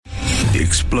The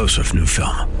explosive new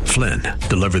film, Flynn,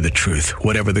 deliver the truth,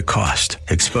 whatever the cost,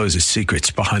 exposes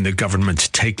secrets behind the government's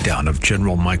takedown of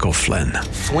General Michael Flynn.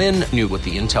 Flynn knew what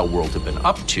the intel world had been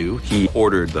up to. He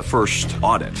ordered the first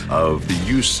audit of the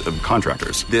use of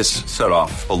contractors. This set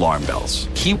off alarm bells.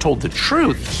 He told the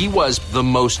truth. He was the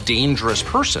most dangerous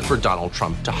person for Donald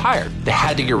Trump to hire. They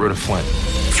had to get rid of Flynn.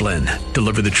 Flynn,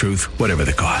 deliver the truth, whatever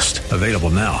the cost. Available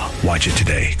now. Watch it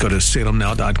today. Go to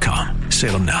salemnow.com.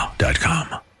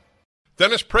 salemnow.com.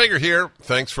 Dennis Prager here.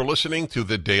 Thanks for listening to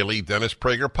the Daily Dennis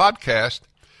Prager Podcast.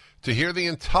 To hear the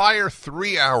entire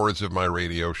 3 hours of my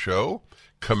radio show,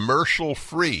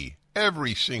 commercial-free,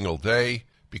 every single day,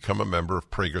 become a member of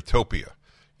Pragertopia.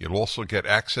 You'll also get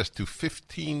access to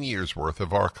 15 years' worth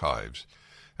of archives,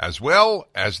 as well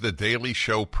as the daily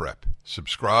show prep.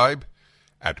 Subscribe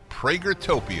at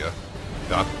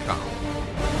Pragertopia.com.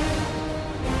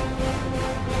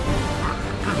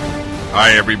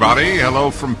 Hi, everybody.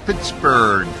 Hello from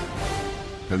Pittsburgh,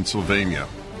 Pennsylvania.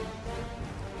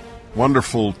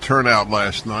 Wonderful turnout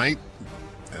last night,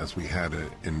 as we had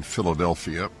it in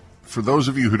Philadelphia. For those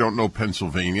of you who don't know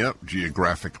Pennsylvania,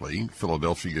 geographically,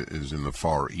 Philadelphia is in the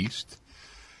far east,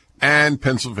 and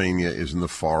Pennsylvania is in the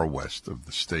far west of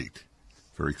the state,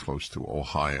 very close to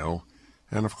Ohio.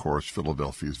 And, of course,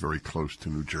 Philadelphia is very close to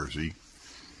New Jersey.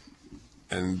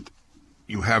 And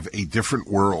you have a different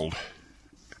world.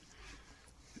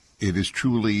 It is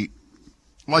truly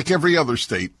like every other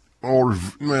state, or,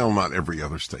 well, not every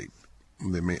other state.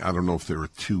 I don't know if there are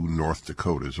 2 North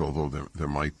Dakotas, although there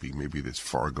might be. Maybe there's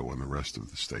Fargo and the rest of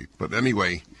the state. But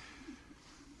anyway,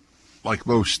 like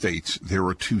most states, there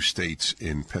are 2 states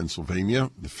in Pennsylvania,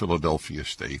 the Philadelphia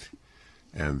state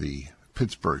and the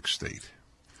Pittsburgh state.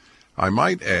 I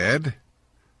might add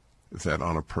that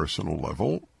on a personal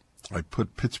level, I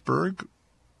put Pittsburgh,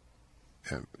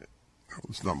 and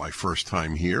it's not my first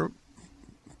time here,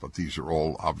 but these are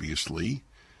all obviously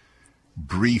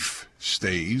brief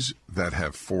stays that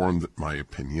have formed my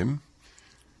opinion.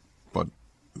 But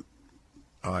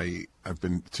I've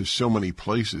been to so many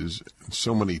places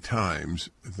so many times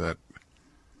that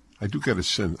I do get a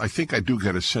sense. I think I do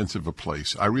get a sense of a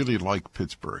place. I really like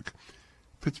Pittsburgh.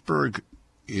 Pittsburgh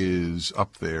is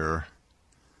up there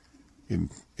in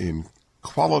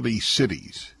quality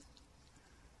cities,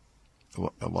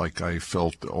 like I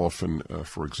felt often,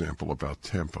 for example, about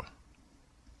Tampa.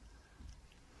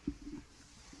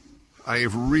 I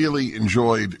have really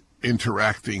enjoyed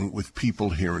interacting with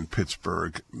people here in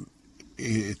Pittsburgh.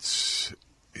 It's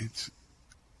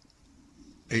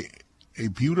a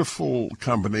beautiful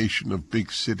combination of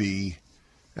big city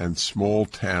and small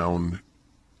town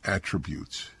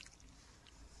attributes.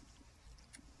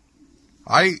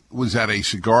 I was at a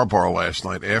cigar bar last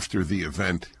night after the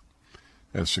event,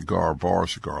 a cigar bar,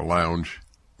 cigar lounge,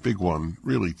 big one,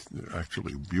 really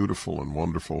actually beautiful and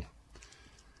wonderful.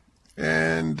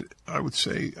 And I would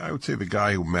say the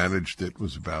guy who managed it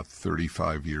was about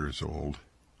 35 years old.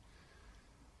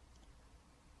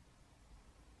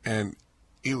 And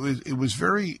it was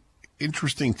very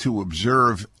interesting to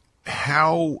observe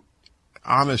how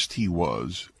honest he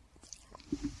was.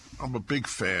 I'm a big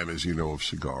fan, as you know, of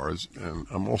cigars, and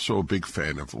I'm also a big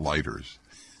fan of lighters.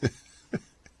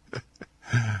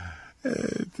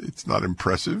 It's not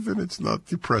impressive, and it's not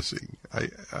depressing. I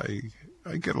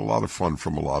get a lot of fun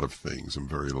from a lot of things. I'm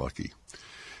very lucky.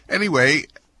 Anyway,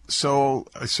 so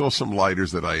I saw some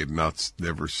lighters that I had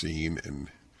never seen,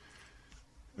 and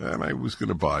I was going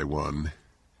to buy one.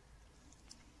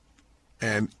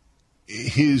 And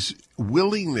his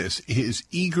willingness, his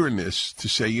eagerness to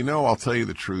say, I'll tell you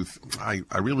the truth, I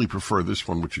really prefer this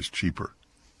one, which is cheaper.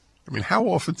 I mean, how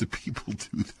often do people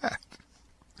do that?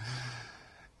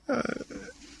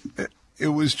 It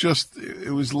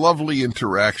was lovely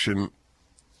interaction,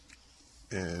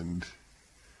 and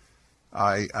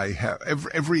I have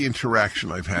every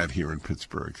interaction I've had here in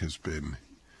Pittsburgh has been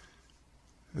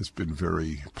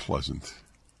very pleasant.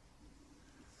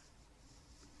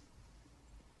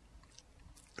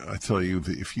 I tell you,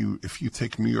 if you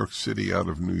take New York City out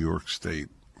of New York State,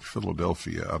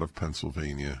 Philadelphia out of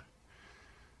Pennsylvania,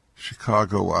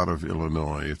 Chicago out of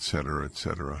Illinois, et cetera,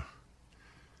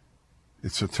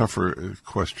 it's a tougher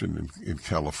question in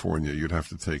California. You'd have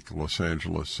to take Los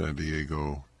Angeles, San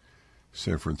Diego,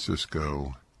 San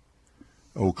Francisco,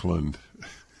 Oakland.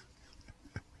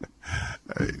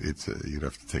 You'd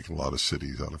have to take a lot of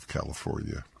cities out of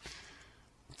California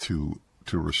to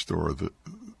restore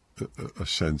a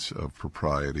sense of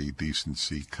propriety,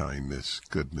 decency, kindness,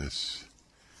 goodness,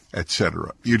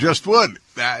 etc. You just would.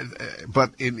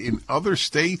 But in other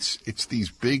states, it's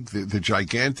these big, the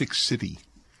gigantic city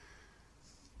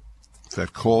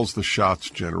that calls the shots,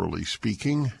 generally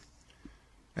speaking.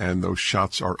 And those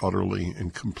shots are utterly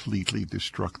and completely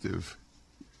destructive.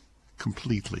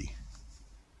 Completely.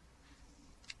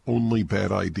 Only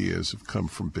bad ideas have come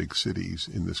from big cities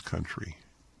in this country.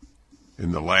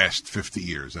 In the last 50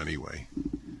 years, anyway.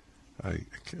 I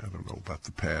don't know about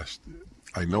the past.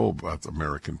 I know about the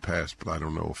American past, but I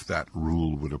don't know if that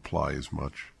rule would apply as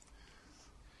much.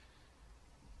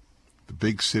 The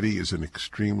big city is an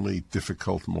extremely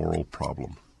difficult moral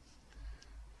problem.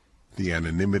 The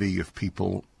anonymity of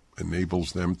people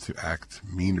enables them to act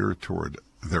meaner toward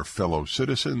their fellow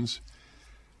citizens,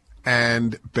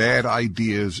 and bad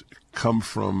ideas come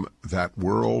from that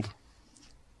world.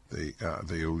 They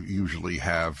usually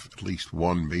have at least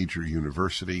one major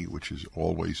university, which is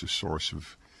always a source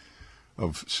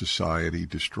of society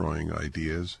destroying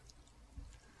ideas.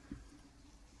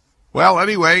 Well,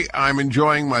 anyway, I'm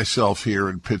enjoying myself here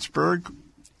in Pittsburgh,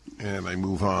 and I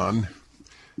move on.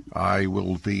 I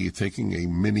will be taking a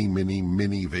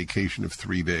mini vacation of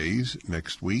 3 days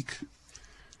next week,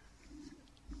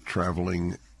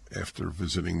 traveling after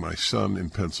visiting my son in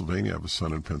Pennsylvania. I have a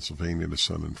son in Pennsylvania and a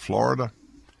son in Florida.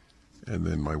 And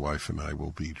then my wife and I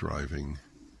will be driving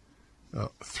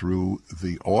through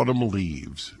the autumn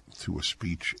leaves to a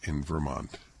speech in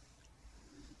Vermont.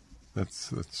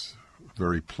 That's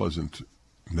very pleasant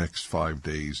next 5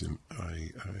 days, and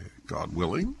God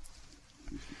willing,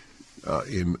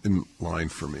 in line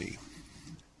for me.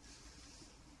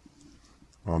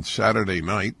 On Saturday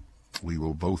night, we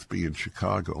will both be in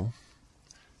Chicago.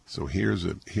 So here's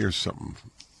something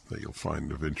that you'll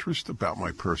find of interest about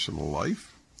my personal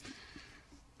life.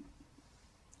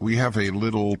 We have a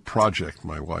little project,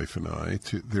 my wife and I.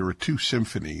 There are 2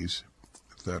 symphonies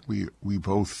that we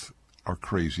both are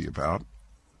crazy about,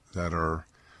 that are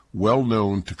well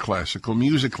known to classical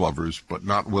music lovers, but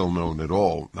not well known at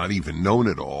all, not even known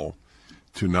at all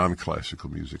to non-classical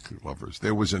music lovers.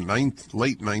 There was a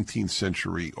late 19th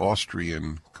century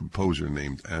Austrian composer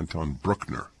named Anton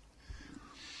Bruckner.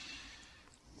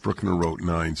 Bruckner wrote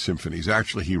 9 symphonies.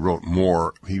 Actually, he wrote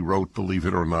more. He wrote, believe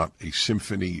it or not, a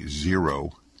Symphony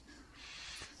Zero.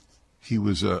 He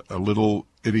was a little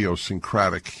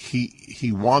idiosyncratic.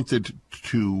 He wanted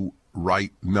to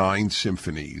write 9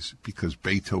 symphonies because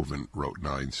Beethoven wrote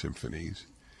 9 symphonies.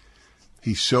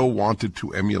 He so wanted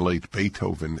to emulate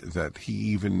Beethoven that he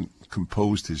even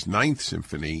composed his 9th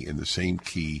symphony in the same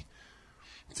key,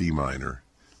 D minor,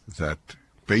 that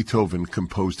Beethoven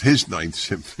composed his 9th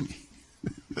symphony.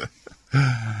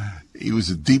 He was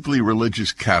a deeply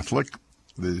religious Catholic.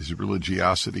 His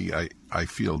religiosity, I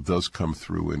feel, does come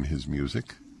through in his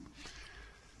music.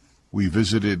 We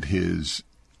visited his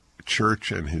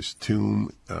church and his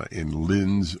tomb in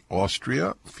Linz,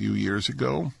 Austria, a few years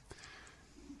ago.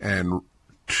 And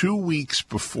 2 weeks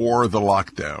before the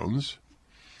lockdowns,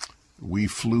 we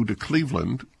flew to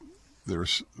Cleveland.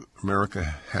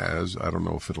 America has, I don't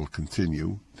know if it'll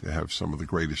continue, to have some of the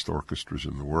greatest orchestras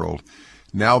in the world.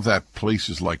 Now that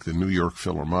places like the New York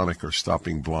Philharmonic are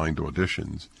stopping blind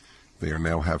auditions, they are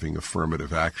now having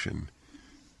affirmative action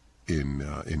in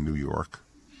New York.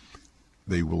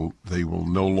 They will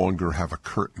no longer have a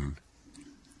curtain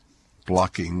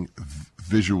blocking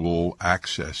visual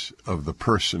access of the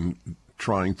person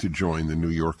trying to join the New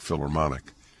York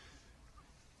Philharmonic.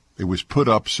 It was put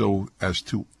up so as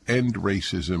to end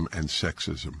racism and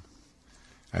sexism.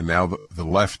 And now the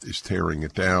left is tearing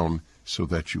it down so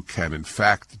that you can, in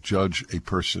fact, judge a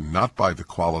person not by the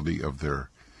quality of their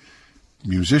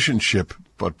musicianship,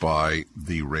 but by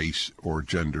the race or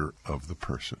gender of the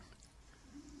person.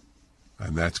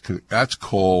 And that's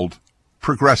called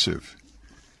progressive.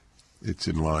 It's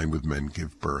in line with Men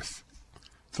Give Birth.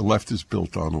 The left is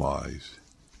built on lies.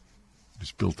 It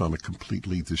is built on a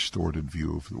completely distorted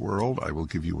view of the world. I will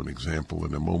give you an example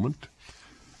in a moment.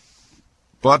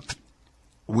 But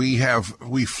we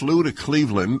flew to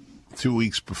Cleveland 2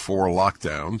 weeks before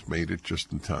lockdowns, made it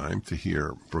just in time to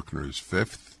hear Bruckner's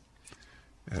 5th.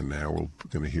 And now we're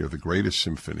going to hear the greatest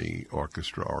symphony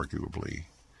orchestra, arguably.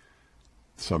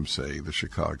 Some say the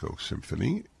Chicago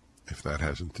Symphony, if that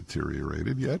hasn't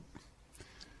deteriorated yet,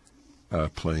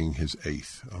 playing his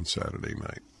 8th on Saturday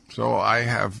night. So I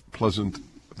have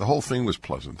the whole thing was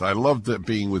pleasant. I loved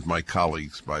being with my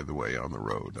colleagues, by the way, on the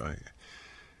road.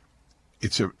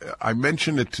 I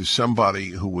mentioned it to somebody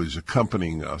who was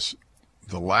accompanying us,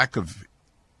 the lack of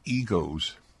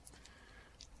egos,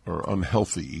 or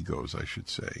unhealthy egos, I should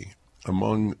say,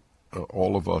 among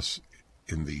all of us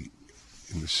in the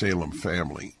Salem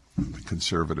family, the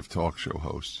conservative talk show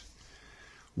hosts.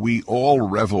 We all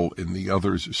revel in the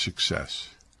other's success.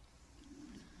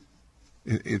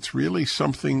 It's really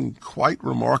something quite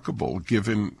remarkable,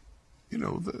 given,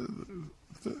 the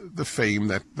the fame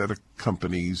that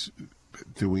accompanies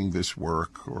doing this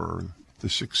work or the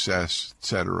success,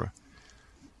 etc.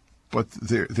 But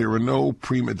there are no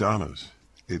prima donnas.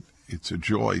 It's a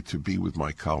joy to be with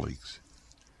my colleagues.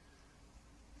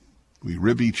 We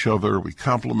rib each other. We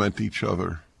compliment each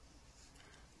other.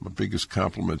 My biggest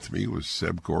compliment to me was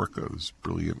Seb Gorka, his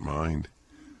brilliant mind.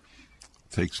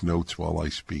 Takes notes while I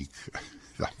speak.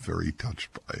 I'm very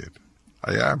touched by it.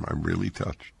 I am. I'm really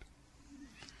touched.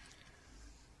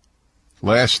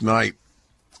 Last night,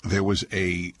 there was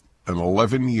an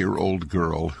 11-year-old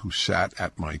girl who sat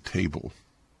at my table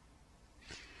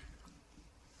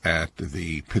at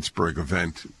the Pittsburgh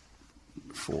event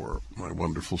for my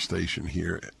wonderful station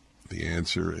here, The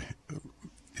Answer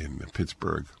in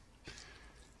Pittsburgh.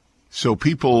 So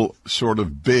people sort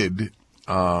of bid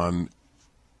on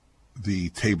the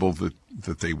table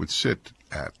that they would sit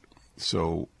at.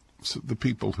 So the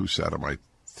people who sat at my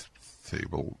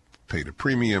table paid a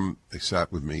premium. They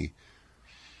sat with me.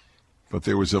 But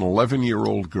there was an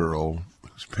 11-year-old girl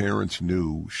whose parents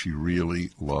knew she really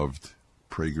loved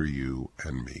PragerU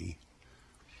and me.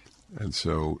 And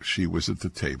so she was at the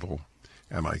table,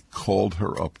 and I called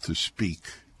her up to speak.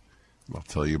 And I'll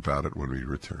tell you about it when we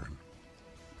return.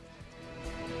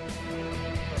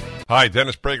 Hi,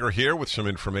 Dennis Prager here with some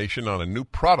information on a new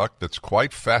product that's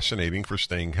quite fascinating for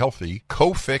staying healthy,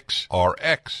 Cofix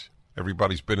RX.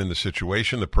 Everybody's been in the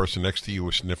situation the person next to you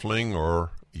is sniffling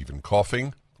or even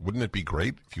coughing. Wouldn't it be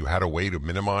great if you had a way to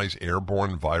minimize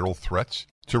airborne viral threats?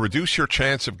 To reduce your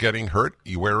chance of getting hurt,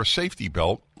 you wear a safety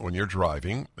belt when you're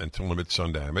driving, and to limit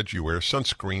sun damage, you wear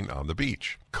sunscreen on the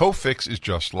beach. Cofix is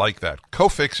just like that.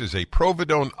 Cofix is a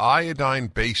Providone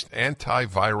iodine-based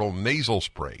antiviral nasal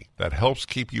spray that helps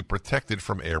keep you protected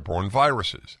from airborne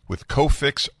viruses. With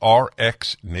Cofix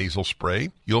RX nasal spray,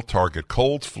 you'll target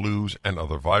colds, flus, and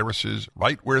other viruses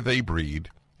right where they breed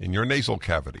in your nasal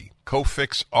cavity.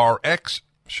 Cofix RX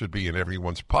should be in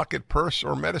everyone's pocket, purse,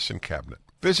 or medicine cabinet.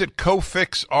 Visit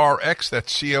CofixRx,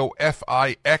 that's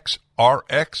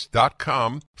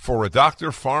COFIXRX.com, for a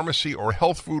doctor, pharmacy, or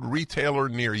health food retailer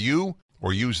near you,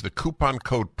 or use the coupon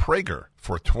code Prager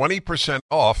for 20%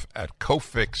 off at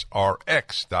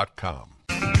CofixRx.com.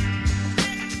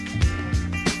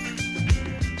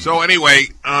 So anyway,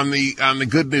 on the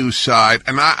good news side,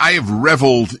 and I have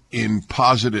reveled in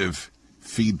positive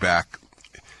feedback.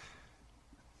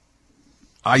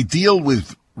 I deal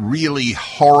with really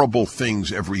horrible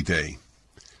things every day.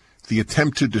 The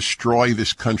attempt to destroy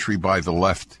this country by the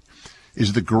left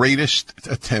is the greatest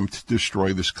attempt to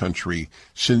destroy this country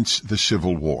since the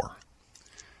Civil War.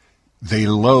 They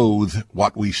loathe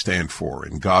what we stand for.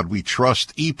 In God we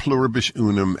trust, e pluribus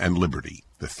unum, and liberty.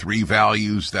 The three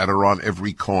values that are on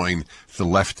every coin. The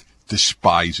left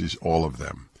despises all of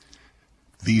them.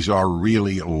 These are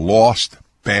really lost,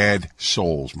 bad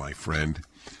souls, my friend.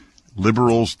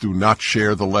 Liberals do not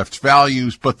share the left's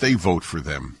values, but they vote for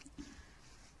them.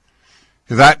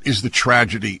 That is the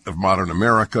tragedy of modern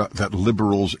America, that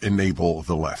liberals enable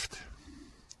the left.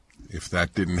 If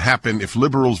that didn't happen, if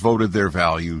liberals voted their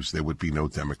values, there would be no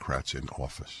Democrats in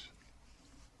office.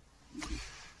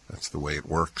 That's the way it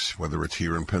works, whether it's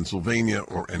here in Pennsylvania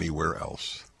or anywhere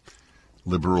else.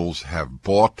 Liberals have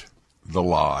bought the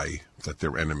lie that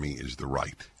their enemy is the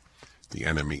right. The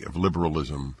enemy of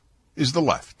liberalism is the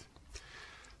left.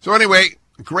 So anyway,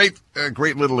 great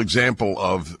little example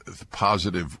of the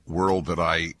positive world that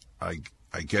I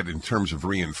get in terms of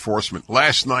reinforcement.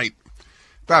 Last night,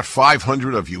 about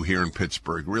 500 of you here in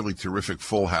Pittsburgh, really terrific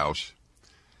full house.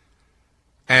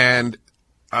 And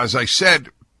as I said,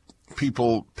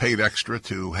 people paid extra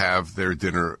to have their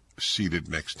dinner seated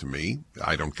next to me.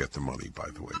 I don't get the money, by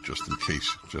the way, just in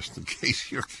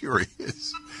case you're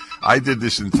curious. I did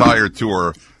this entire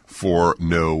tour for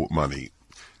no money.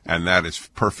 And that is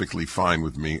perfectly fine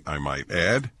with me, I might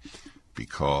add,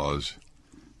 because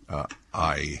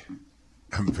I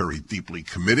am very deeply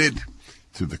committed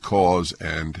to the cause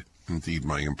and, indeed,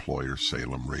 my employer,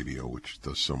 Salem Radio, which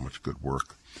does so much good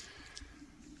work.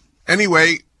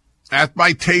 Anyway, at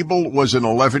my table was an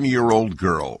 11-year-old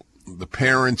girl. The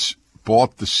parents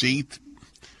bought the seat.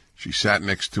 She sat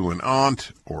next to an aunt,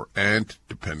 or aunt,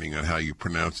 depending on how you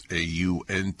pronounce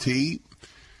A-U-N-T.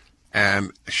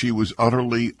 And she was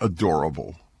utterly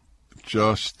adorable,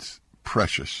 just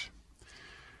precious.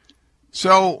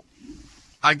 So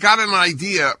I got an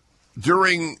idea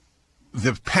during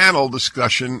the panel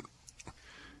discussion.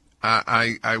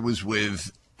 I was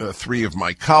with three of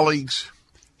my colleagues,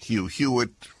 Hugh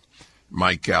Hewitt,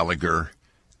 Mike Gallagher,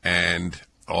 and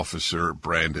Officer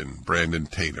Brandon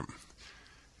Tatum.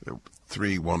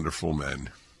 Three wonderful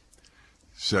men.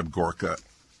 Seb Gorka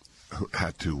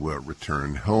had to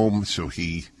return home, so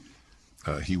he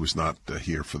was not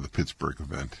here for the Pittsburgh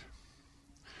event.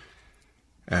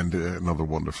 And another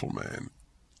wonderful man.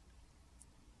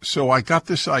 So I got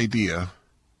this idea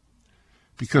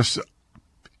because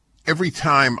every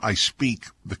time I speak,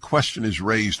 the question is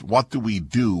raised: what do we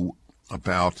do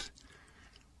about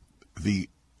the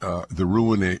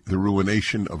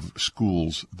ruination of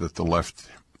schools that the left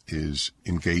is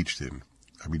engaged in?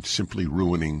 I mean, simply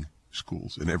ruining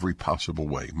schools in every possible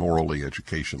way, morally,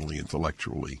 educationally,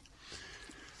 intellectually,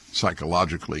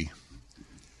 psychologically.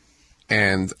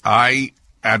 And I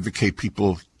advocate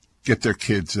people get their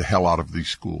kids the hell out of these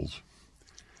schools.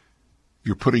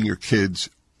 You're putting your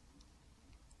kids,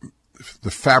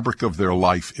 the fabric of their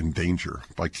life, in danger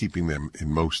by keeping them in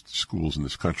most schools in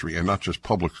this country, and not just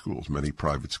public schools, many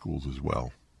private schools as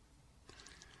well.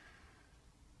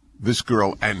 This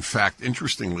girl, in fact,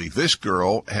 interestingly, this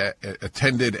girl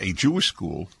attended a Jewish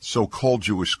school, so-called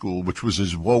Jewish school, which was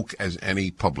as woke as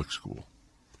any public school.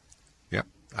 Yep,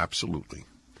 absolutely.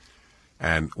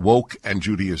 And woke and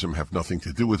Judaism have nothing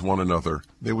to do with one another.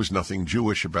 There was nothing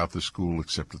Jewish about the school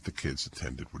except that the kids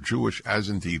attended were Jewish, as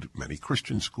indeed many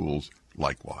Christian schools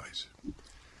likewise.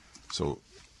 So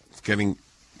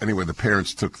anyway, the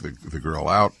parents took the girl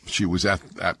out. She was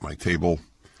at my table.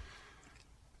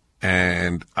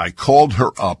 And I called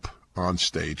her up on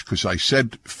stage because I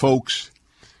said, folks,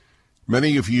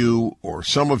 many of you or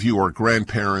some of you are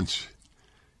grandparents.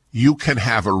 You can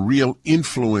have a real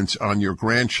influence on your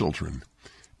grandchildren.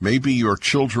 Maybe your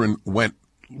children went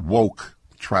woke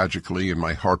tragically, and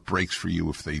my heart breaks for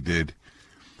you if they did.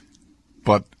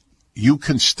 But you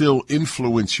can still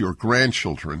influence your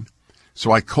grandchildren.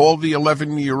 So I called the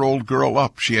 11-year-old girl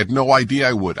up. She had no idea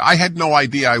I would. I had no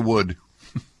idea I would.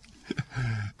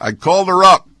 I called her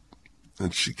up,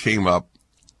 and she came up,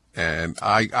 and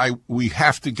we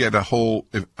have to get a hold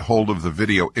of the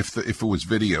video if it was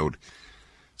videoed.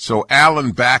 So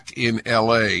Alan, back in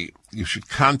L.A., you should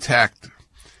contact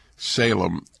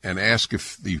Salem and ask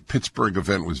if the Pittsburgh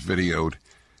event was videoed,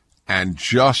 and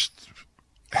just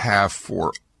have,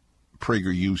 for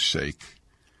PragerU's sake,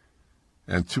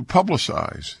 and to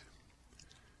publicize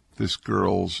this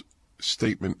girl's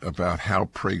statement about how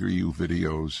PragerU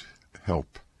videos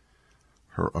help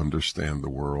her understand the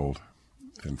world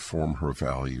and form her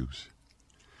values.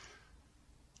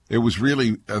 It was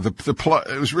really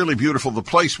it was really beautiful. The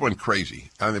place went crazy,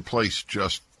 and the place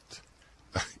just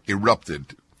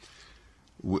erupted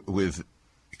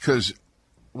because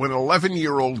when an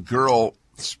 11-year-old girl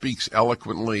speaks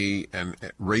eloquently and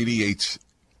radiates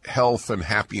health and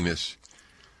happiness,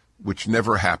 which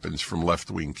never happens from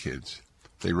left-wing kids,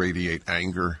 they radiate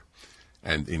anger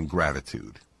and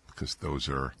ingratitude, because those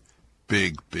are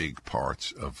big, big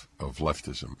parts of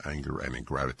leftism, anger and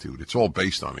ingratitude. It's all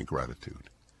based on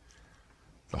ingratitude.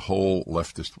 The whole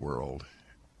leftist world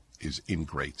is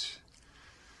ingrates.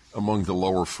 Among the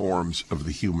lower forms of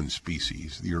the human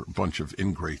species, you're a bunch of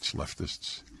ingrates,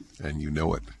 leftists, and you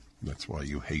know it. That's why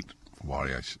you hate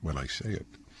when I say it,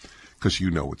 because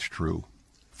you know it's true.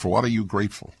 For what are you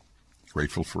grateful?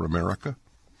 Grateful for America?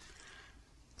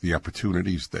 The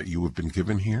opportunities that you have been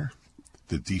given here?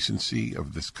 The decency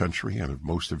of this country and of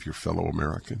most of your fellow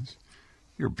Americans?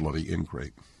 You're bloody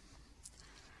ingrate.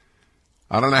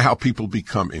 I don't know how people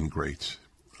become ingrates.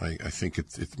 I think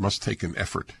it must take an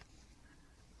effort,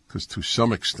 because to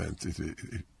some extent,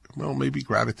 maybe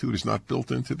gratitude is not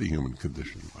built into the human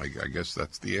condition. I guess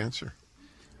that's the answer.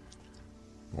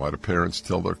 Why do parents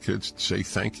tell their kids to say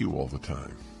thank you all the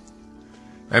time?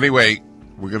 Anyway,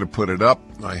 we're going to put it up.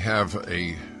 I have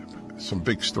some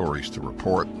big stories to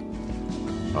report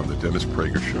on the Dennis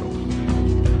Prager Show.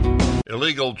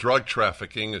 Illegal drug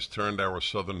trafficking has turned our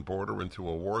southern border into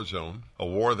a war zone, a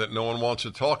war that no one wants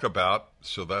to talk about,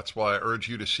 so that's why I urge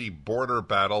you to see Border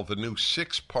Battle, the new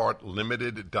 6-part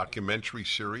limited documentary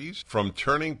series from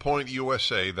Turning Point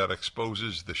USA that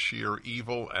exposes the sheer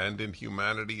evil and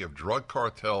inhumanity of drug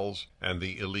cartels and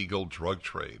the illegal drug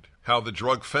trade. How the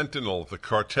drug fentanyl, the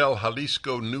cartel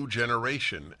Jalisco New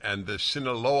Generation, and the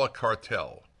Sinaloa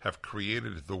cartel have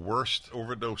created the worst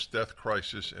overdose death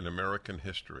crisis in American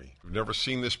history. We've never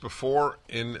seen this before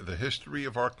in the history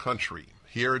of our country.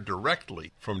 Hear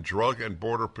directly from Drug and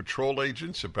Border Patrol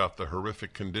agents about the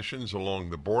horrific conditions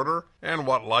along the border and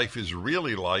what life is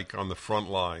really like on the front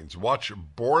lines. Watch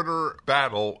Border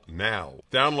Battle now.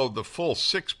 Download the full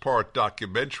 6-part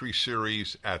documentary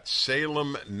series at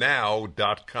salemnow.com.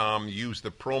 Use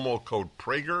the promo code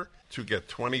Prager to get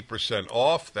 20%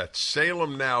 off. That's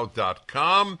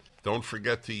salemnow.com. Don't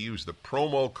forget to use the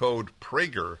promo code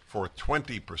Prager for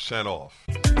 20% off.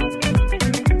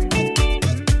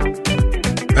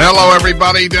 Hello,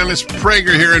 everybody. Dennis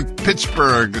Prager here in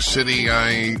Pittsburgh, a city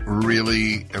I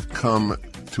really have come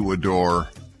to adore.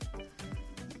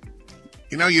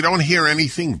 You know, you don't hear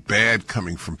anything bad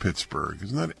coming from Pittsburgh.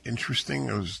 Isn't that interesting?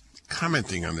 I was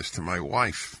commenting on this to my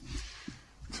wife,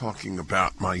 talking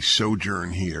about my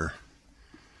sojourn here.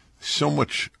 So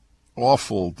much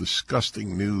awful,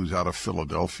 disgusting news out of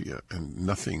Philadelphia, and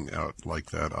nothing out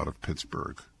like that out of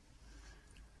Pittsburgh.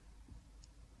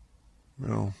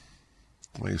 Well,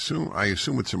 I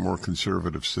assume it's a more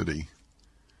conservative city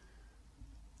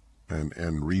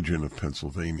and region of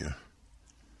Pennsylvania.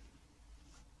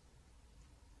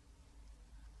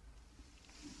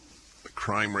 The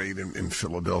crime rate in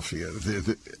Philadelphia.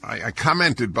 I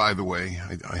commented, by the way,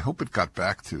 I hope it got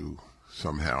back to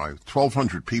somehow.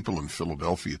 1,200 people in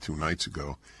Philadelphia 2 nights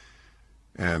ago,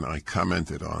 and I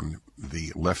commented on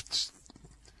the left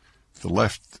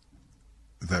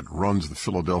that runs the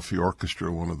Philadelphia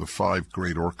Orchestra, one of the 5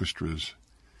 great orchestras.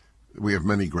 We have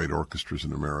many great orchestras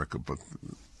in America, but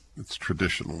it's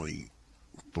traditionally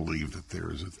believed that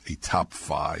there is a top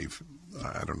 5.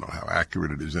 I don't know how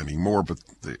accurate it is anymore, but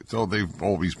they've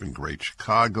always been great.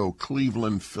 Chicago,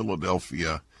 Cleveland,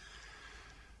 Philadelphia,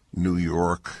 New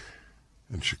York,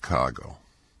 and Chicago.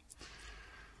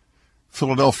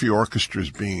 Philadelphia Orchestra is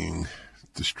being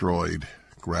destroyed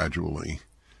gradually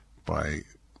by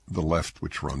the left,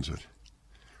 which runs it.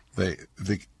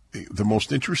 The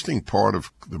most interesting part of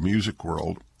the music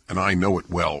world, and I know it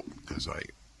well because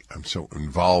I'm so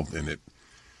involved in it.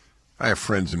 I have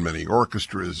friends in many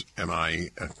orchestras, and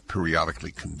I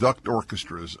periodically conduct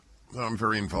orchestras. I'm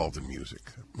very involved in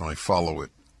music. I follow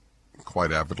it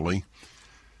quite avidly.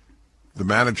 The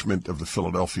management of the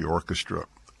Philadelphia Orchestra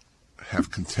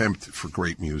have contempt for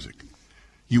great music.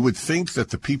 You would think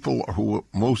that the people who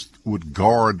most would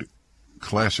guard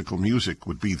classical music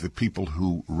would be the people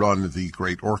who run the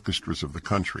great orchestras of the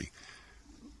country,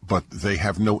 but they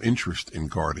have no interest in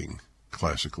guarding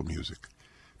classical music.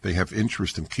 They have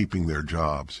interest in keeping their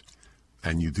jobs,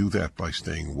 and you do that by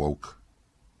staying woke.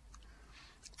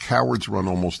 Cowards run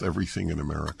almost everything in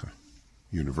America.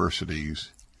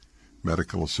 Universities,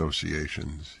 medical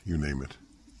associations, you name it.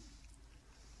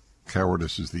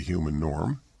 Cowardice is the human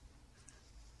norm.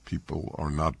 People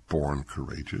are not born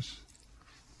courageous.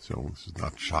 So this is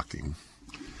not shocking.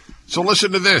 So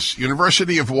listen to this.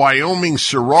 University of Wyoming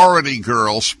sorority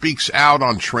girl speaks out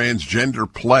on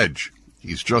transgender pledge.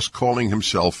 He's just calling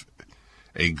himself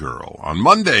a girl. On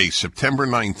Monday, September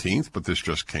 19th, but this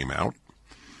just came out,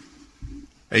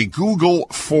 a Google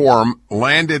form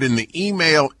landed in the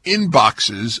email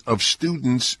inboxes of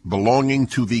students belonging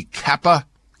to the Kappa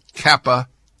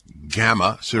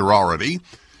Gamma sorority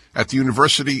at the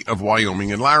University of Wyoming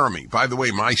in Laramie. By the way,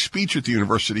 my speech at the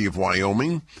University of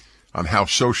Wyoming on how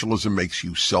socialism makes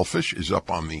you selfish is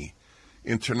up on the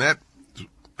internet.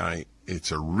 It's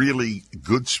a really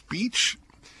good speech.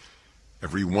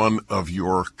 Every one of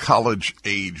your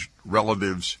college-aged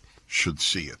relatives should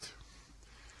see it.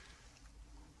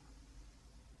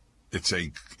 It's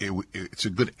a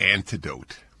good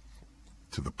antidote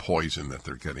to the poison that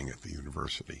they're getting at the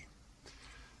university,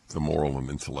 the moral and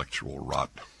intellectual rot.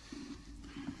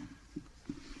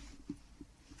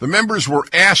 The members were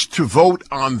asked to vote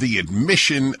on the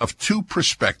admission of 2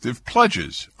 prospective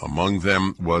pledges. Among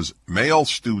them was male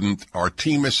student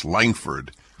Artemis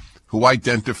Langford, who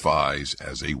identifies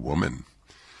as a woman.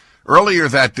 Earlier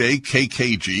that day,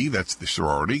 KKG, that's the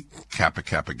sorority, Kappa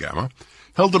Gamma,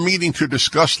 held a meeting to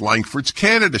discuss Langford's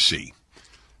candidacy.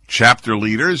 Chapter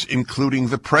leaders, including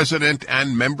the president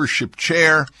and membership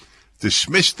chair,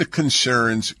 dismissed the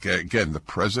concerns, again, the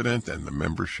president and the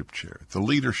membership chair, the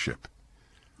leadership.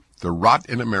 The rot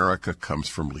in America comes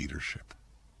from leadership,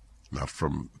 not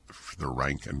from the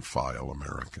rank and file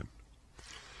American.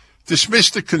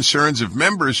 Dismissed the concerns of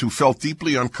members who felt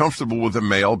deeply uncomfortable with a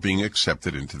male being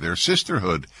accepted into their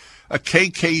sisterhood, a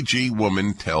KKG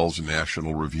woman tells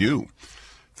National Review.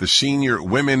 The senior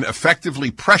women effectively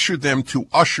pressured them to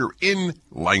usher in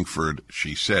Langford,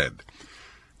 she said.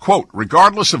 Quote,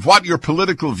 regardless of what your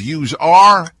political views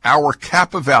are, our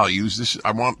Kappa values,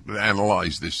 I want to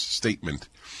analyze this statement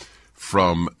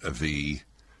from the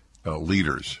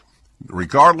leaders.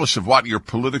 Regardless of what your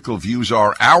political views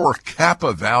are, our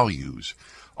Kappa values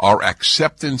are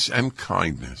acceptance and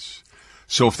kindness.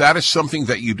 So if that is something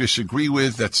that you disagree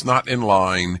with, that's not in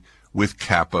line with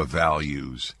Kappa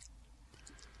values.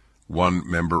 One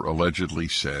member allegedly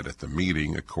said at the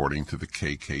meeting, according to the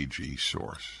KKG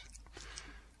source.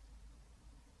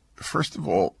 First of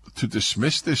all, to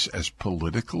dismiss this as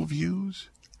political views?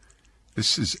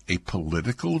 This is a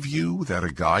political view that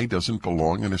a guy doesn't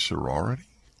belong in a sorority?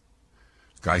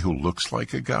 Guy who looks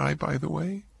like a guy, by the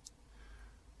way,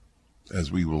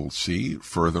 as we will see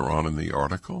further on in the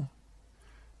article.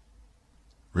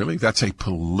 Really? That's a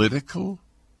political?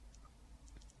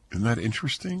 Isn't that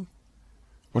interesting?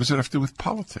 What does it have to do with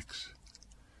politics?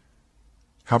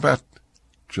 How about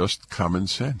just common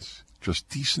sense, just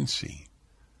decency,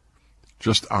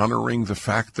 just honoring the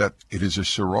fact that it is a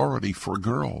sorority for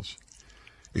girls?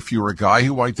 If you're a guy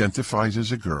who identifies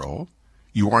as a girl,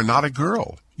 you are not a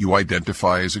girl. You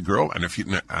identify as a girl, and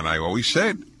I always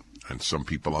said, and some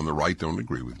people on the right don't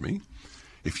agree with me,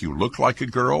 if you look like a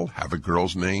girl, have a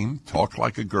girl's name, talk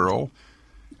like a girl,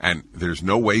 and there's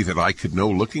no way that I could know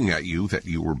looking at you that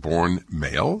you were born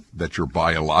male, that you're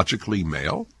biologically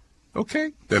male,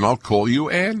 okay, then I'll call you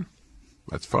Ann.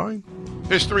 That's fine.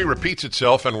 History repeats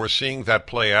itself, and we're seeing that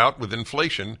play out with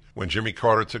inflation. When Jimmy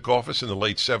Carter took office in the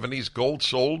late 70s, gold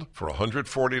sold for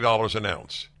 $140 an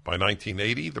ounce. By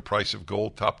 1980, the price of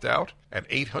gold topped out at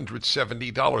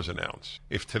 $870 an ounce.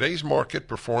 If today's market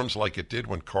performs like it did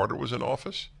when Carter was in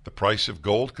office, the price of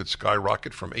gold could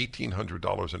skyrocket from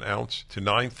 $1,800 an ounce to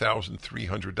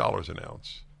 $9,300 an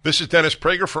ounce. This is Dennis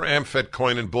Prager for AmFed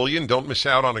Coin and Bullion. Don't miss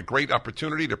out on a great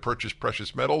opportunity to purchase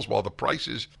precious metals while the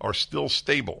prices are still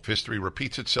stable. If history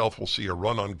repeats itself, we'll see a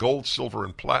run on gold, silver,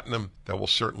 and platinum that will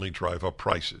certainly drive up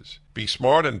prices. Be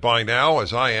smart and buy now,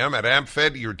 as I am. At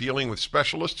AmFed, you're dealing with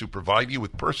specialists who provide you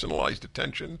with personalized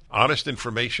attention, honest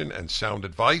information, and sound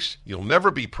advice. You'll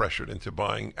never be pressured into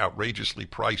buying outrageously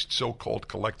priced so-called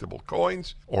collectible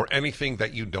coins or anything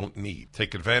that you don't need.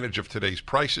 Take advantage of today's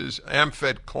prices.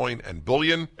 AmFed Coin and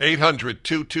Bullion,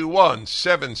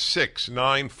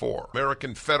 800-221-7694.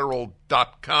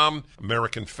 AmericanFederal.com,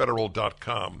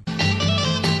 AmericanFederal.com.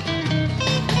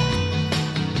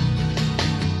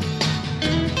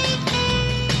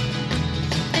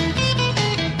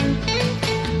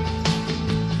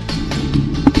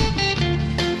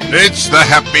 It's the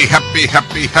happy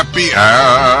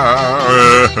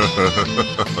hour.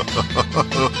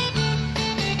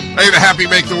 Hey, the happy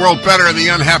make the world better, and the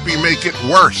unhappy make it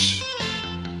worse.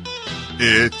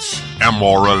 It's a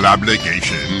moral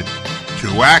obligation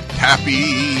to act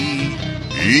happy,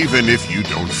 even if you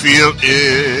don't feel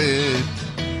it,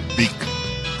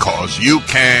 because you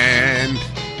can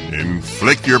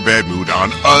inflict your bad mood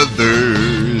on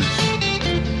others.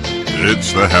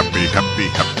 It's the happy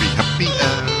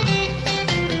hour.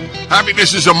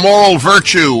 Happiness is a moral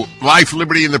virtue. Life,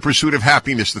 liberty, and the pursuit of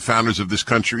happiness. The founders of this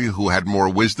country, who had more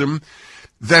wisdom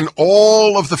than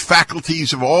all of the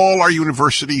faculties of all our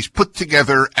universities put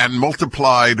together and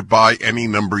multiplied by any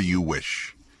number you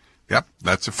wish. Yep,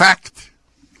 that's a fact.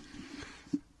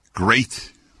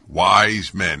 Great,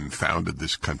 wise men founded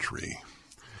this country.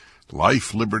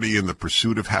 Life, liberty, and the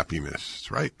pursuit of happiness. That's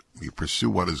right. You pursue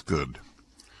what is good.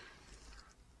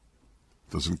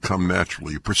 Doesn't come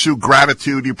naturally. You pursue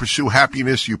gratitude, you pursue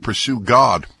happiness, you pursue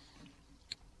God.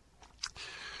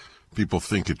 People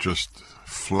think it just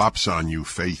flops on you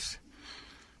faith.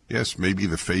 Yes, maybe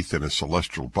the faith in a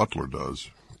celestial butler does,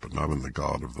 but not in the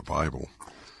God of the Bible,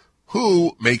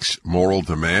 who makes moral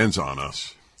demands on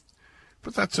us.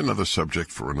 But that's another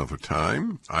subject for another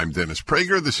time. I'm Dennis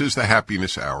Prager. This is the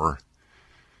Happiness Hour.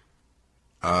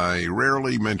 I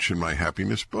rarely mention my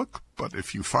happiness book, but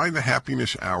if you find the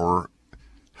Happiness Hour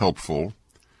helpful,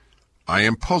 I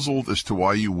am puzzled as to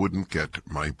why you wouldn't get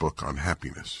my book on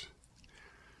happiness.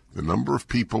 The number of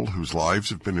people whose lives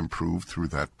have been improved through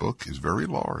that book is very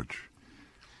large.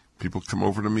 People come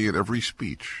over to me at every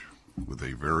speech with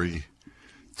a very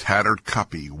tattered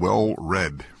copy, well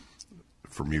read,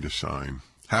 for me to sign.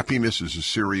 Happiness is a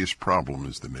Serious Problem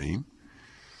is the name,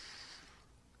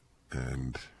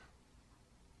 and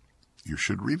you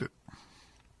should read it.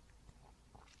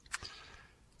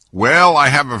 Well, I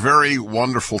have a very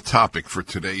wonderful topic for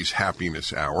today's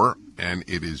Happiness Hour, and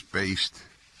it is based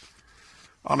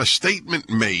on a statement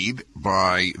made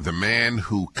by the man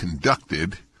who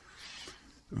conducted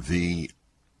the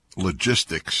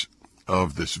logistics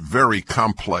of this very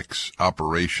complex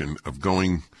operation of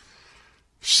going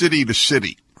city to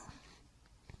city.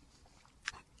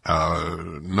 A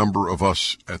number of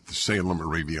us at the Salem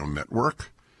Radio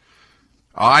Network.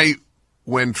 I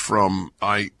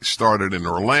started in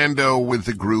Orlando with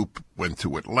the group, went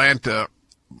to Atlanta,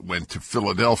 went to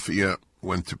Philadelphia,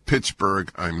 went to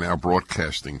Pittsburgh. I'm now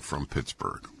broadcasting from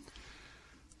Pittsburgh.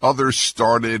 Others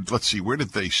started, let's see, where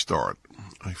did they start?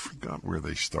 I forgot where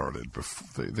they started.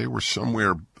 They were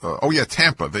somewhere,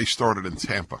 Tampa. They started in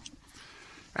Tampa.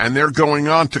 And they're going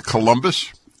on to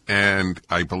Columbus and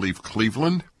I believe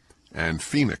Cleveland and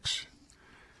Phoenix.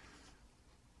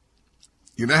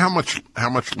 You know how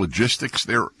much logistics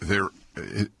there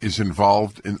is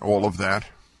involved in all of that?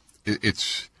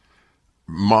 it's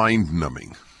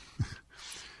mind-numbing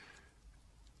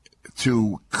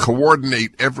to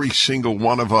coordinate every single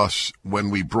one of us when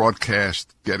we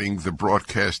broadcast, getting the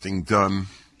broadcasting done.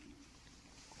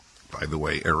 By the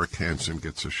way, Eric Hansen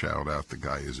gets a shout out. The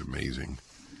guy is amazing.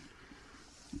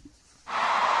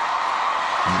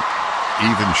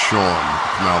 Even Sean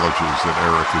acknowledges that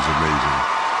Eric is amazing.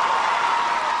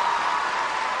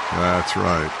 That's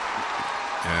right.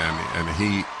 And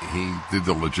he did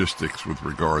the logistics with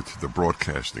regard to the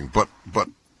broadcasting. But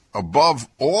above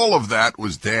all of that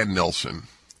was Dan Nelson.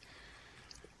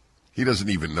 He doesn't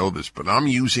even know this, but I'm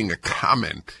using a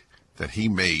comment that he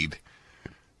made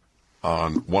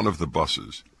on one of the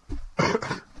buses.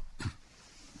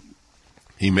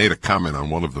 He made a comment on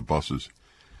one of the buses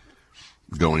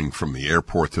going from the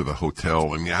airport to the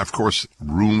hotel. And, of course,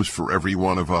 rooms for every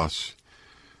one of us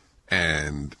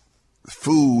and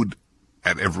food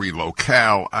at every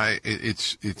locale.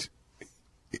 It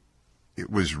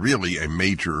was really a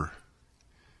major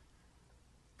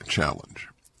challenge.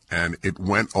 And it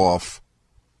went off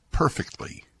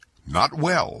perfectly. Not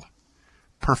well,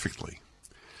 perfectly.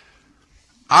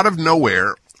 Out of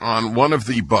nowhere, on one of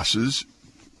the buses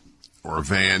or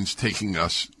vans taking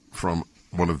us from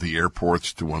one of the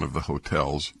airports to one of the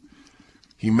hotels,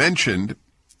 he mentioned,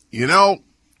 I'm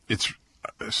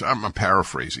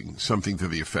paraphrasing, something to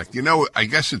the effect, I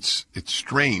guess it's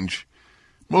strange.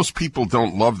 Most people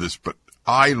don't love this, but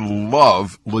I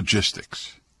love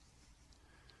logistics.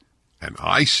 And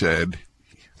I said,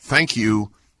 thank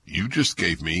you. You just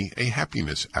gave me a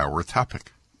happiness hour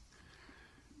topic.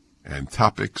 And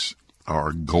topics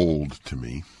are gold to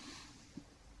me.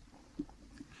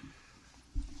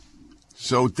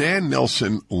 So Dan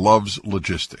Nelson loves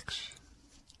logistics.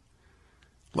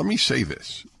 Let me say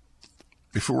this.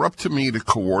 If it were up to me to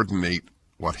coordinate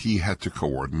what he had to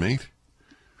coordinate,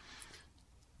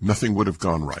 nothing would have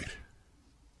gone right.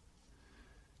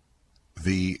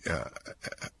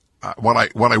 What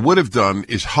I would have done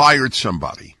is hired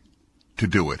somebody to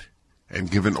do it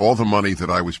and given all the money that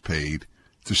I was paid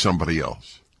to somebody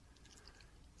else.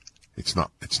 It's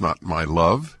not my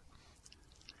love,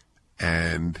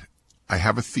 and I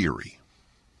have a theory.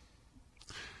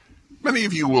 Many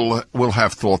of you will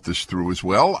have thought this through as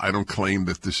well. I don't claim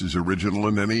that this is original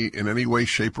in any way,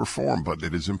 shape, or form, but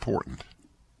it is important.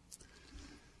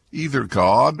 Either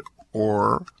God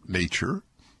or nature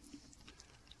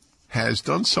has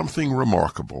done something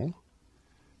remarkable,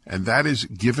 and that is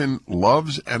given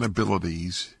loves and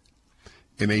abilities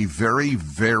in a very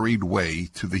varied way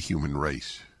to the human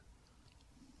race.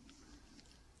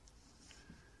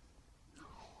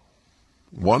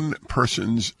 One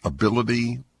person's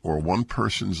ability or one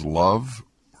person's love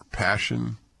or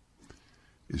passion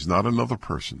is not another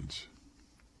person's.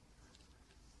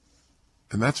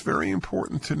 And that's very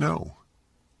important to know.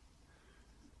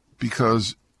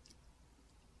 Because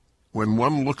when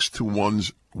one looks to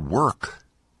one's work,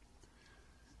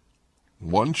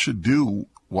 one should do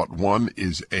what one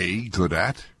is A, good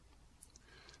at,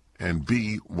 and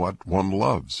B, what one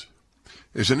loves.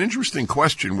 There's an interesting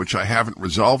question which I haven't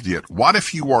resolved yet. What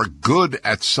if you are good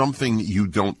at something you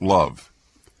don't love?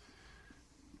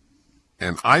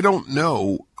 And I don't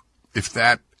know if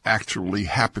that actually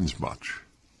happens much.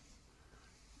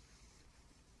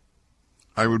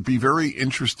 I would be very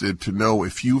interested to know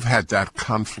if you've had that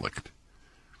conflict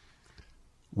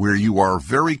where you are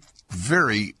very,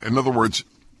 very, in other words,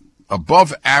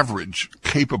 above average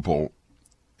capable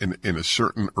in a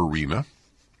certain arena,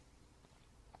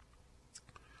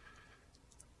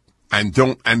 and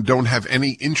don't have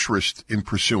any interest in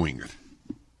pursuing it.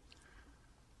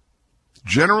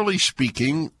 Generally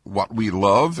speaking, what we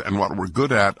love and what we're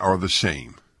good at are the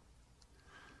same.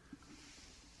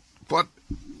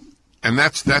 And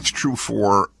that's true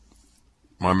for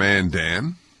my man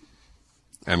Dan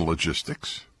and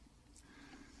logistics.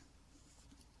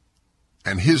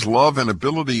 And his love and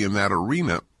ability in that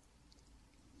arena,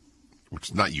 which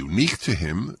is not unique to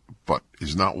him, but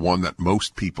is not one that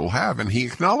most people have, and he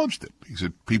acknowledged it. He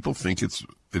said, people think it's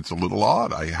a little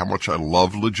odd how much I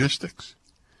love logistics.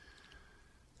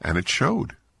 And it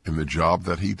showed in the job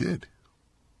that he did.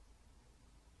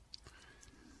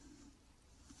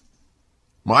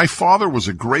 My father was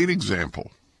a great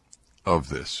example of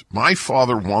this. My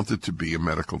father wanted to be a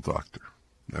medical doctor.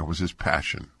 That was his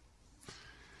passion.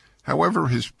 However,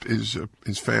 his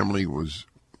family was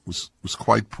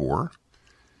quite poor,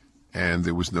 and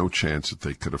there was no chance that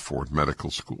they could afford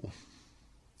medical school.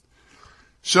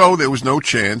 So there was no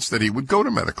chance that he would go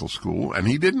to medical school, and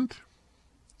he didn't.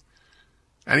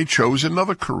 And he chose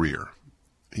another career.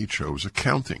 He chose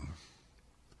accounting.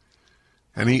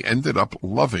 And he ended up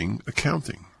loving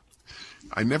accounting.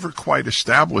 I never quite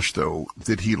established, though,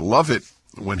 did he love it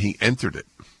when he entered it?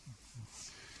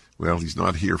 Well, he's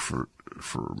not here for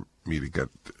me to get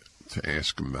to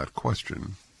ask him that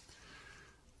question.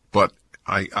 But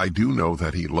I do know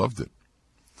that he loved it.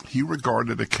 He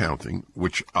regarded accounting,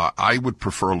 which I would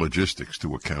prefer logistics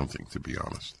to accounting, to be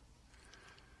honest.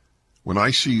 When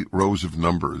I see rows of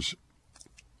numbers,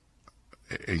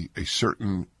 a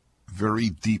certain very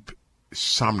deep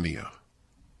insomnia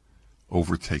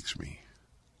overtakes me.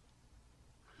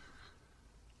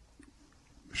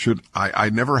 I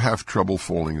never have trouble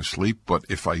falling asleep, but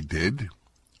if I did,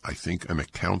 I think an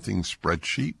accounting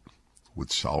spreadsheet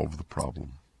would solve the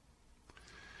problem.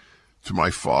 To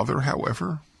my father,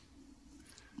 however,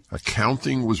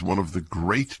 accounting was one of the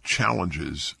great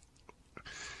challenges.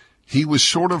 He was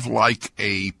sort of like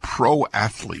a pro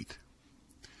athlete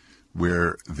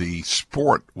where the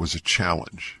sport was a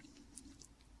challenge.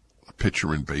 A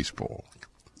pitcher in baseball.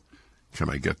 Can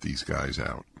I get these guys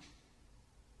out?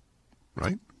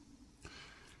 Right?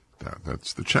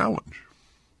 That's the challenge.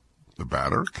 The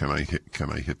batter, can I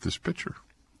hit this pitcher?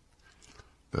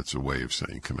 That's a way of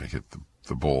saying, can I hit the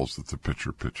balls that the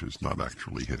pitcher pitches, not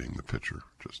actually hitting the pitcher,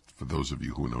 just for those of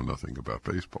you who know nothing about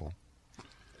baseball.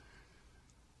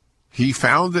 He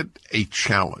found it a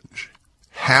challenge.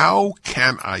 How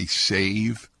can I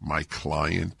save my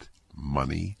client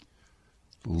money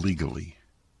legally?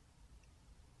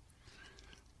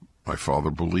 My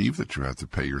father believed that you had to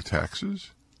pay your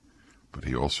taxes, but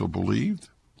he also believed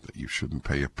that you shouldn't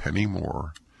pay a penny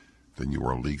more than you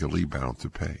are legally bound to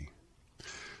pay.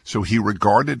 So he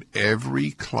regarded every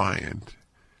client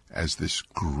as this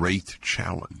great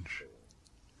challenge.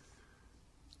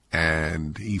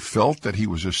 And he felt that he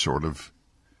was a sort of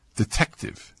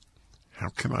detective. How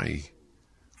can I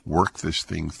work this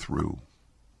thing through?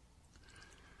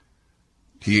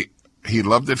 He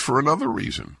loved it for another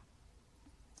reason.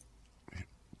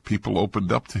 People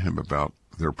opened up to him about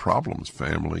their problems,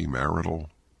 family,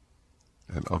 marital,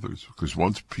 and others. Because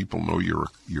once people know your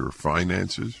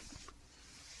finances,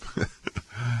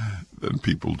 then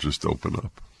people just open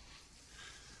up.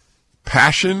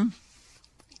 Passion,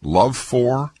 love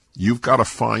for, you've got to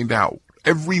find out.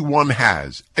 Everyone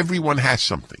has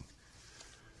something.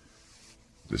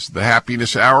 This is the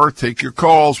Happiness Hour. Take your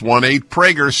calls,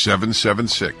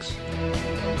 1-8-PRAGER-776.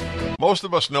 Most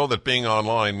of us know that being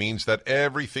online means that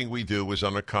everything we do is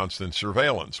under constant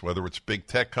surveillance, whether it's big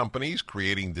tech companies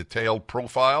creating detailed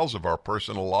profiles of our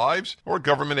personal lives or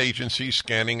government agencies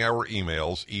scanning our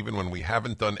emails even when we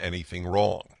haven't done anything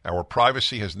wrong. Our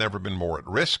privacy has never been more at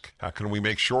risk. How can we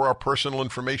make sure our personal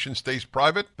information stays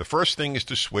private? The first thing is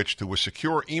to switch to a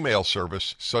secure email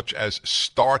service such as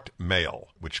StartMail,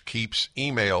 which keeps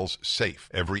emails safe.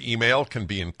 Every email can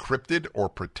be encrypted or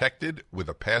protected with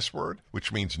a password,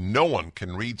 which means no one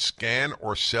can read, scan,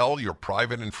 or sell your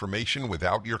private information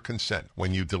without your consent.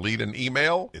 When you delete an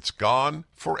email, it's gone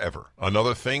forever.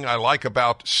 Another thing I like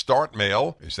about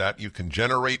StartMail is that you can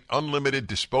generate unlimited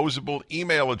disposable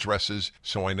email addresses,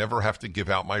 so I never have to give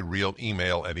out my real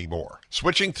email anymore.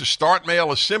 Switching to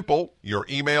StartMail is simple. Your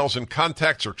emails and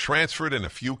contacts are transferred in a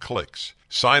few clicks.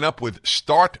 Sign up with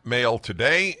StartMail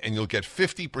today, and you'll get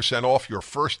 50% off your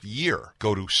first year.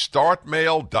 Go to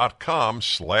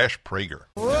startmail.com/Prager.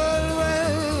 It'll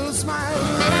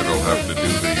have to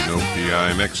do the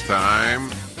OPI next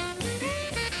time.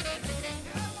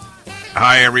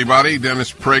 Hi, everybody.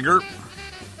 Dennis Prager.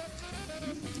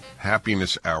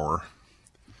 Happiness Hour.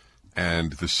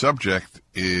 And the subject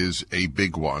is a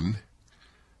big one.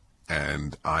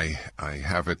 And I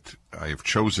have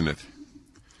chosen it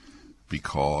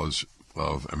because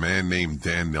of a man named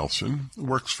Dan Nelson, who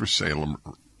works for Salem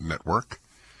Network.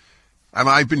 And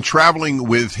I've been traveling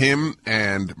with him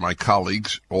and my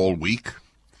colleagues all week.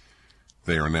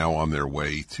 They are now on their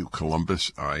way to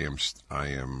Columbus. My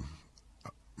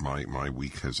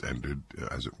week has ended,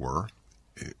 as it were,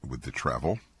 with the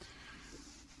travel.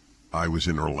 I was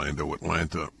in Orlando,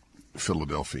 Atlanta,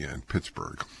 Philadelphia, and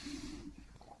Pittsburgh.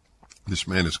 This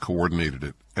man has coordinated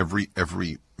it every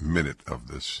minute of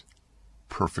this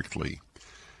perfectly,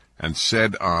 and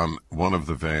said on one of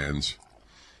the vans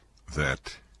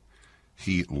that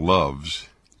he loves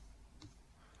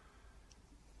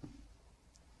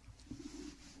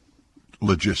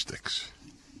logistics.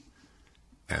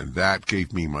 And that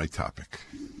gave me my topic.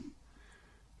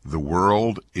 The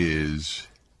world is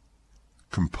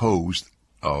composed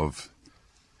of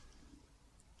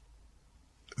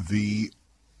the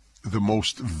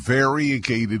most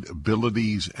variegated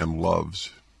abilities and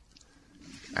loves.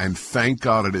 And thank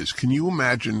God it is. Can you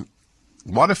imagine,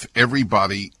 what if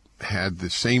everybody had the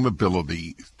same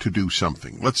ability to do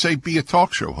something? Let's say be a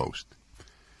talk show host.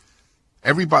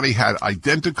 Everybody had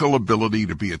identical ability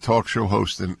to be a talk show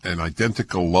host and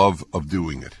identical love of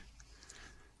doing it.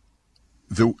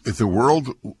 The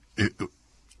world,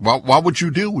 what would you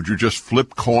do? Would you just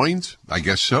flip coins? I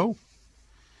guess so.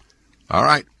 All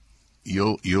right,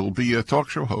 you'll be a talk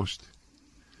show host.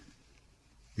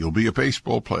 You'll be a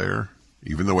baseball player,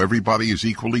 even though everybody is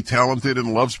equally talented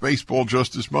and loves baseball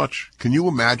just as much. Can you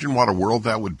imagine what a world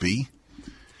that would be?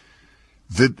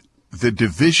 The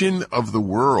division of the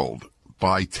world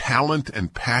by talent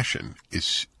and passion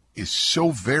is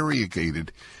so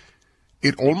variegated,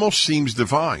 it almost seems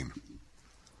divine.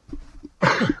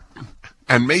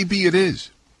 And maybe it is.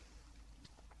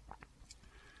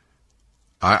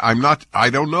 I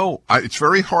don't know. It's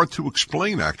very hard to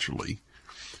explain, actually,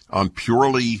 on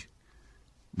purely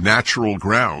natural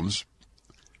grounds,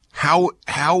 how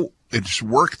it's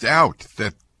worked out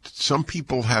that some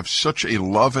people have such a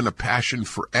love and a passion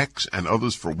for X and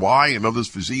others for Y and others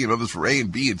for Z and others for A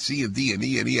and B and C and D and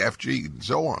E and E, F, G and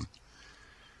so on.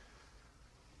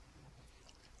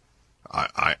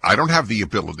 I don't have the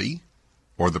ability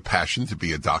or the passion to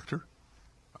be a doctor.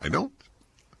 I don't.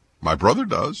 My brother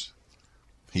does.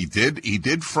 He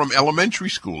did from elementary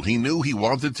school. He knew he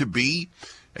wanted to be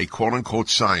a quote-unquote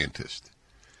scientist,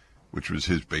 which was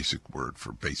his basic word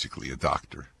for basically a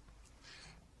doctor.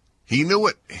 He knew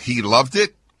it. He loved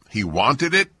it. He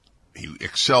wanted it. He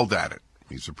excelled at it.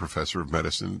 He's a professor of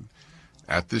medicine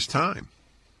at this time.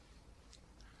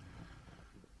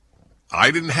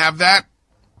 I didn't have that.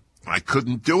 I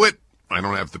couldn't do it. I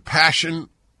don't have the passion.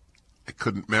 I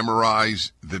couldn't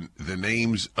memorize the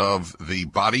names of the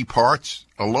body parts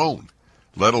alone,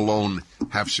 let alone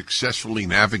have successfully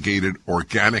navigated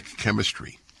organic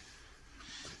chemistry.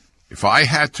 If I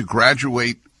had to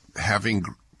graduate having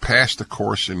passed a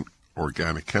course in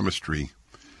organic chemistry,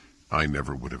 I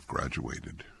never would have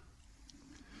graduated.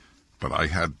 But I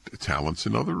had talents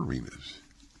in other arenas.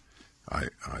 I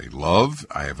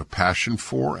have a passion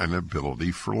for and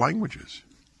ability for languages.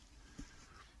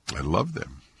 I love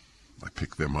them. I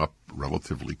pick them up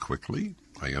relatively quickly.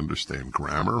 I understand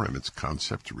grammar and its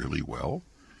concepts really well.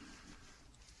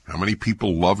 How many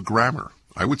people love grammar?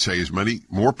 I would say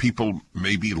more people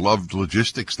maybe love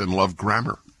logistics than love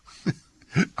grammar.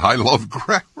 I love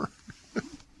grammar.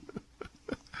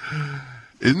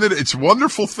 Isn't it? It's a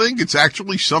wonderful thing. It's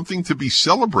actually something to be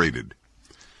celebrated.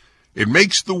 It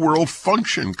makes the world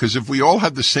function, because if we all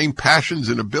had the same passions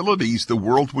and abilities, the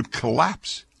world would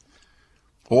collapse.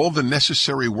 All the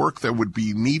necessary work that would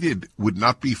be needed would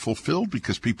not be fulfilled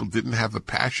because people didn't have the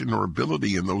passion or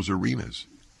ability in those arenas.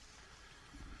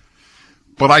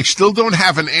 But I still don't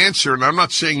have an answer, and I'm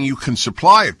not saying you can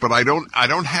supply it, but I don't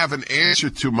have an answer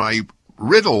to my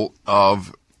riddle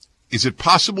of, is it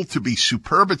possible to be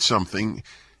superb at something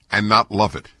and not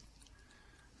love it?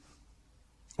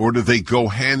 Or do they go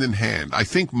hand in hand? I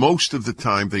think most of the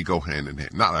time they go hand in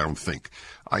hand. I don't think.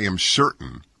 I am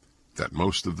certain that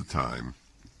most of the time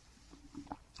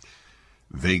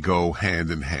they go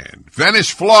hand in hand. Venice,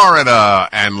 Florida,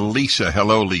 and Lisa.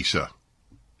 Hello, Lisa.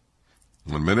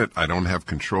 1 minute. I don't have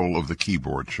control of the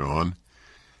keyboard, Sean,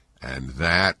 and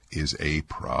that is a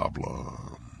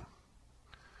problem.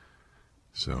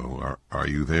 So, are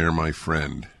you there, my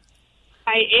friend?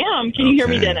 I am. Can you hear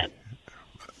me, Dennis?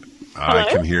 I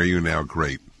can hear you now.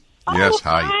 Great. Yes,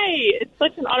 hi. Hi. It's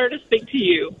such an honor to speak to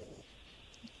you.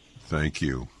 Thank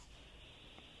you.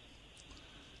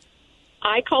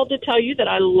 I called to tell you that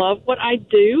I love what I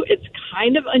do. It's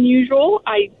kind of unusual.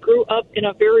 I grew up in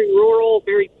a very rural,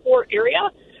 very poor area,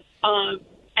 and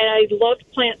I loved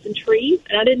plants and trees,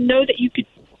 and I didn't know that you could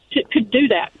do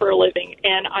that for a living.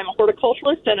 And I'm a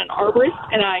horticulturalist and an arborist,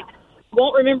 and I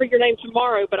won't remember your name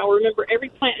tomorrow, but I'll remember every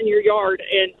plant in your yard,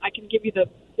 and I can give you the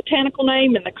botanical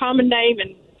name and the common name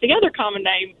and the other common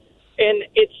name, and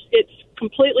it's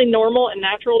completely normal and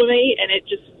natural to me, and it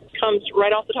just comes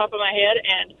right off the top of my head,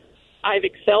 and I've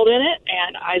excelled in it,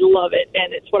 and I love it,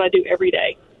 and it's what I do every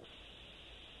day.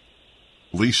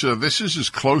 Lisa, this is as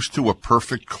close to a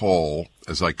perfect call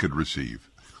as I could receive.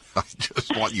 I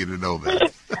just want you to know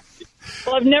that.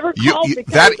 Well, I've never called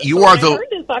because I heard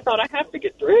this, I thought I have to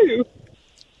get through.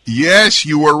 Yes,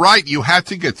 you were right. You had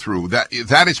to get through. That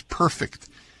is perfect.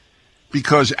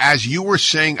 Because as you were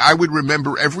saying, I would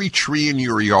remember every tree in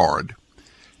your yard,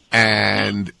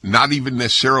 and not even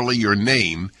necessarily your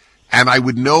name, and I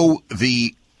would know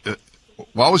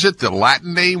what was it, the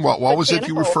Latin name? What was it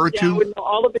you referred to? I would know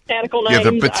all the botanical names.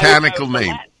 Yeah, the botanical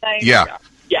name. Yeah.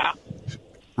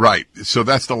 Right. So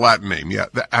that's the Latin name. Yeah.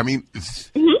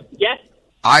 Yes.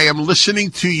 I am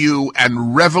listening to you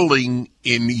and reveling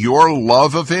in your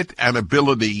love of it and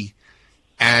ability,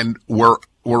 and were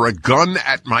were a gun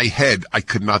at my head, I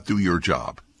could not do your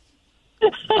job.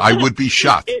 I would be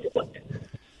shot.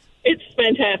 It's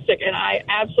fantastic, and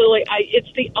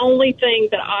it's the only thing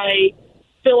that I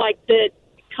feel like that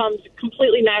comes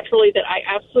completely naturally that I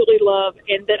absolutely love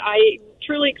and that I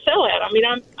truly excel at. I mean,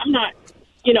 I'm not,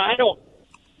 I don't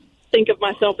think of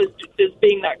myself as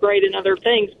being that great in other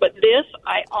things, but this,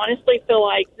 I honestly feel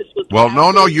like this was... Well,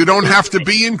 no, you don't have to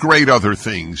be in great other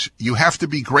things. You have to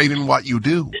be great in what you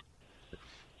do.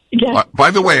 Yes.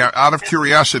 By the way, out of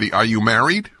curiosity, are you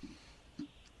married?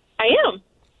 I am.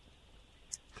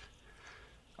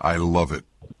 I love it.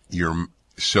 I'm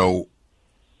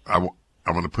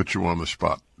going to put you on the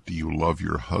spot. Do you love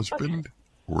your husband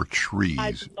or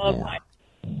trees more?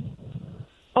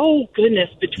 Oh, goodness.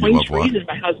 Between trees what? and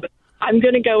my husband. I'm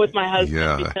going to go with my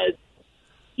husband because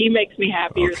he makes me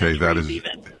happier than trees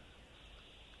even.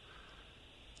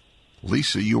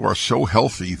 Lisa, you are so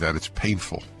healthy that it's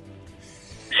painful.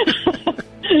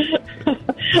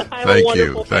 Thank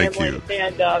you.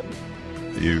 And,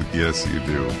 yes, you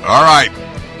do. All right.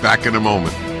 Back in a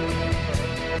moment.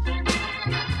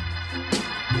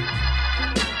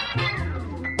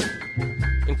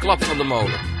 Een klap van de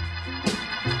molen.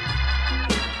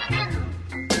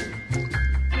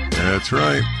 That's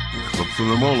right. Klap van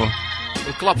de molen.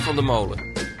 Een klap van de molen.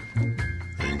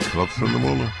 Een klap van de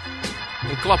molen.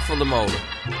 Een klap van de molen.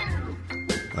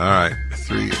 All right.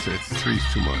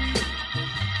 Three's too much.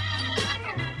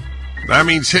 That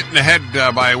means hitting the head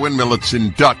by a windmill. It's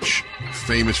in Dutch.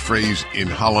 Famous phrase in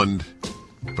Holland,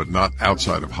 but not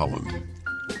outside of Holland.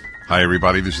 Hi,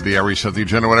 everybody. This is the Aries of the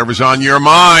Agenda. Whatever's on your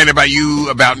mind about you,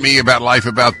 about me, about life,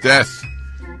 about death,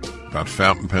 about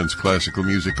fountain pens, classical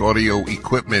music, audio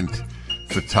equipment,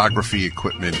 photography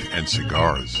equipment, and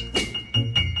cigars.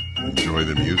 Enjoy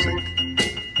the music.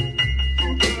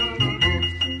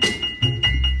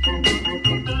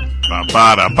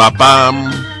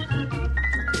 Ba-ba-da-ba-bam.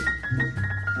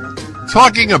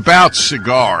 Talking about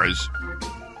cigars,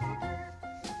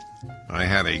 I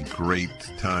had a great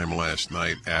time last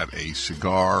night at a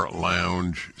cigar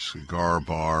lounge, cigar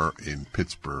bar in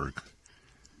Pittsburgh.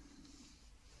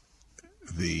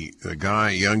 The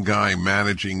young guy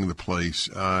managing the place,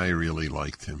 I really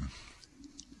liked him.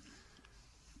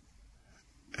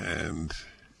 And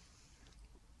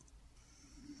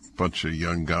a bunch of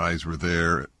young guys were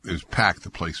there. It was packed. The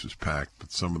place was packed,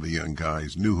 but some of the young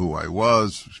guys knew who I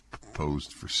was,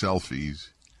 posed for selfies.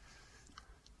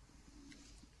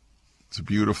 It's a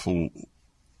beautiful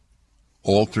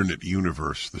alternate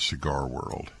universe, the cigar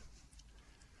world.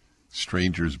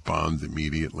 Strangers bond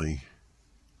immediately.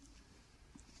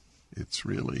 It's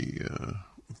really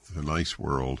a nice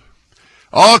world.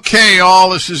 Okay,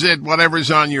 this is it.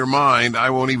 Whatever's on your mind. I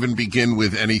won't even begin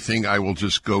with anything. I will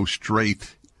just go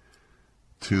straight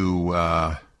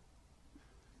to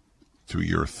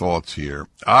your thoughts here.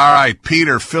 All right,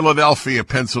 Peter, Philadelphia,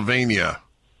 Pennsylvania.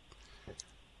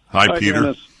 Hi, Peter.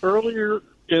 Dennis. Earlier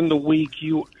in the week,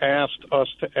 you asked us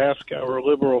to ask our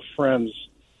liberal friends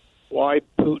why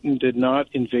Putin did not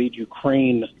invade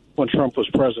Ukraine when Trump was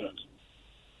president.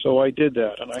 So I did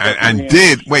that. And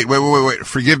did, wait,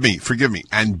 forgive me,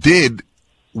 and did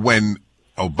when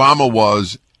Obama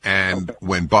was and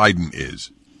when Biden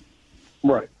is.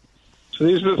 Right. So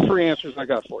these are the three answers I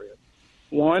got for you.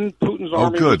 One, Putin's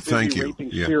army was busy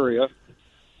raping Syria.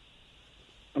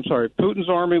 I'm sorry, Putin's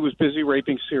army was busy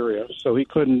raping Syria, so he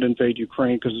couldn't invade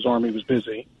Ukraine because his army was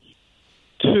busy.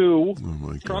 Two,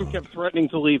 Trump kept threatening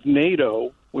to leave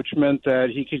NATO, which meant that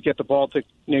he could get the Baltic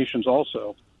nations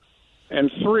also.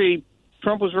 And three,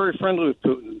 Trump was very friendly with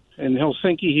Putin. In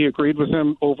Helsinki, he agreed with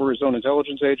him over his own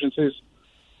intelligence agencies,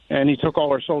 and he took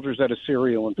all our soldiers out of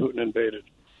Syria when Putin invaded.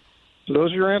 So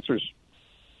those are your answers.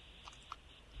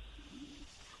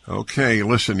 Okay,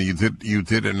 listen, you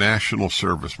did a national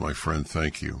service, my friend.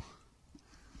 Thank you.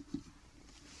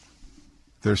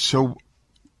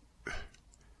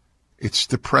 It's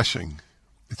depressing.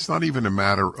 It's not even a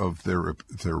matter of they're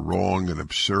wrong and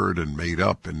absurd and made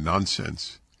up and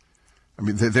nonsense. I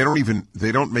mean,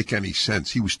 they don't make any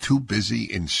sense. He was too busy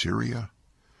in Syria.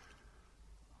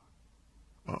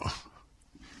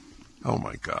 Oh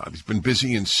my God, he's been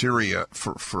busy in Syria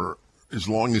for as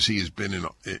long as he has been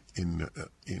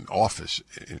in office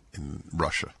in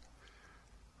Russia.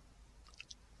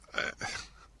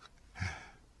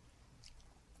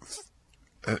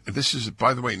 This is,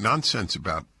 by the way, nonsense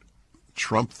about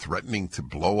Trump threatening to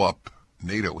blow up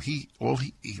NATO. What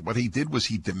he did was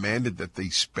he demanded that they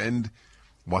spend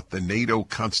what the NATO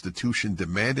Constitution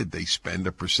demanded they spend,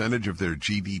 a percentage of their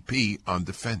GDP on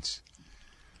defense.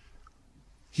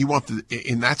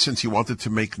 In that sense, he wanted to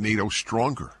make NATO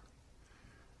stronger.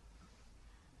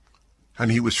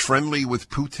 And he was friendly with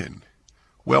Putin.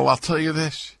 Well, I'll tell you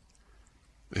this.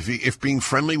 If being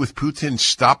friendly with Putin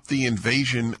stopped the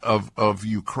invasion of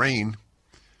Ukraine,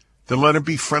 then let him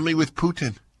be friendly with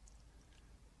Putin.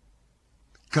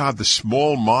 God, the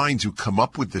small minds who come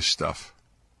up with this stuff.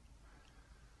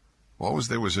 There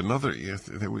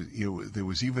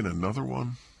was even another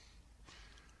one.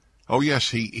 Oh yes,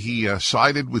 he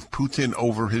sided with Putin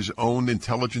over his own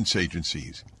intelligence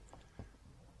agencies.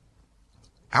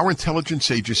 Our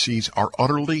intelligence agencies are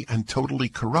utterly and totally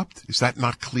corrupt. Is that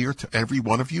not clear to every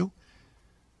one of you?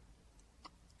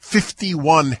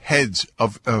 51 heads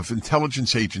of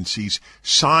intelligence agencies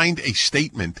signed a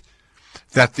statement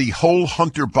that the whole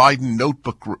Hunter Biden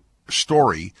notebook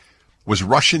story was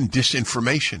Russian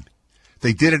disinformation.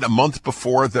 They did it a month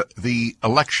before the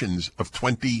elections of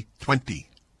 2020.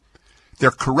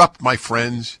 They're corrupt, my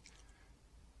friends.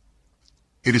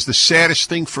 It is the saddest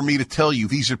thing for me to tell you.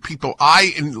 These are people.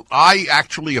 I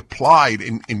actually applied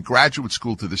in graduate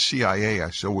school to the CIA. I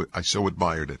so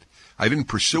admired it. I didn't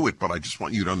pursue it, but I just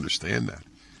want you to understand that.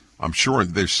 I'm sure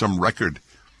there's some record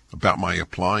about my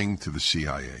applying to the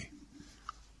CIA.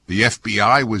 The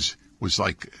FBI was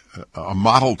like a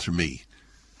model to me.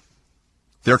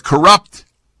 They're corrupt.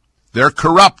 They're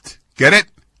corrupt. Get it?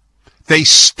 They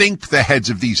stink, the heads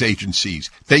of these agencies.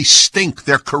 They stink.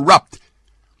 They're corrupt.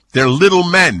 They're little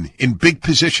men in big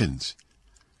positions.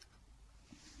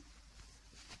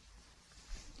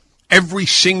 Every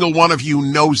single one of you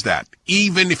knows that,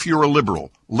 even if you're a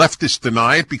liberal. Leftists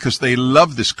deny it because they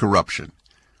love this corruption.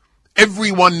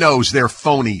 Everyone knows they're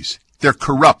phonies. They're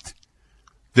corrupt.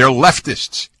 They're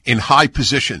leftists in high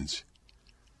positions.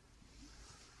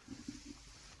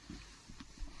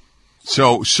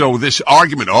 So this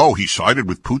argument, he sided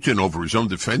with Putin over his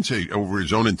own over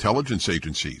his own intelligence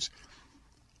agencies.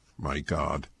 My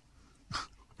God.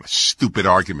 What a stupid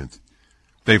argument.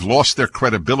 They've lost their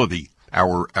credibility,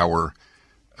 our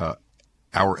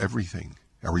everything,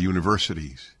 our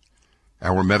universities,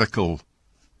 our medical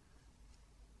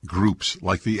groups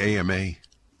like the AMA,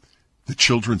 the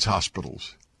children's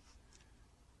hospitals.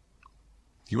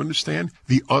 You understand?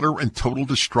 The utter and total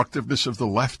destructiveness of the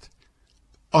left?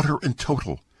 Utter and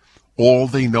total. All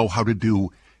they know how to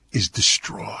do is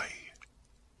destroy.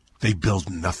 They build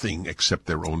nothing except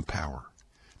their own power.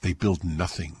 They build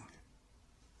nothing.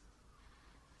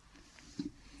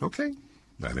 Okay,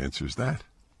 that answers that.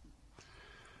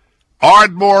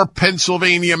 Ardmore,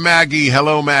 Pennsylvania, Maggie.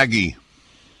 Hello, Maggie.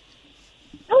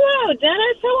 Hello,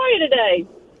 Dennis. How are you today?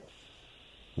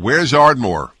 Where's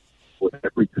Ardmore?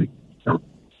 Everything.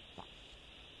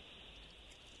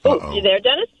 Oh, you there,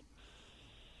 Dennis?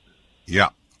 Yeah.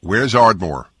 Where's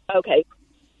Ardmore? Okay.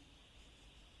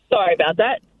 Sorry about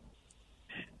that.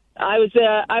 I was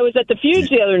at the Fuge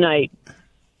the other night.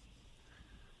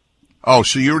 Oh,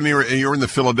 so you're in the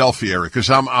Philadelphia area, because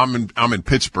I'm in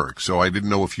Pittsburgh, so I didn't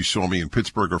know if you saw me in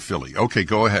Pittsburgh or Philly. Okay,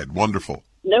 go ahead. Wonderful.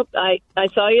 Nope, I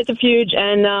saw you at the Fuge,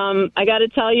 and I got to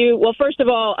tell you. Well, first of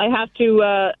all, I have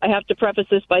to preface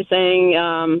this by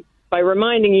saying, by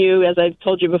reminding you, as I've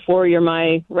told you before, you're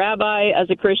my rabbi as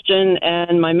a Christian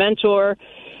and my mentor,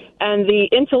 and the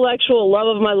intellectual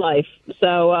love of my life.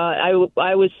 So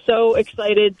I was so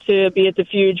excited to be at the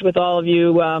Fuge with all of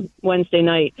you Wednesday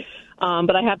night.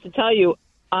 But I have to tell you,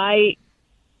 I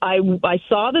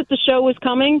saw that the show was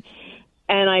coming,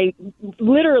 and I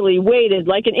literally waited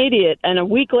like an idiot. And a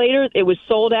week later, it was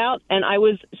sold out, and I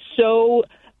was so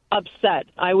upset.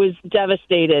 I was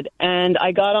devastated. And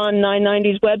I got on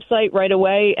 990's website right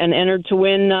away and entered to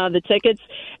win the tickets.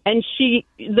 And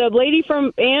the lady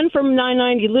Ann from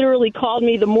 990 literally called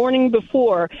me the morning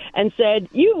before and said,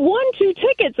 "You won 2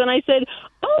 tickets." And I said,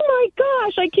 "Oh my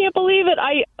gosh, I can't believe it.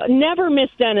 I never miss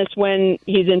Dennis when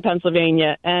he's in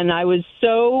Pennsylvania." And I was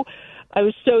so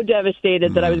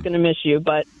devastated that I was going to miss you,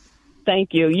 but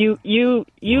thank you. You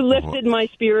lifted my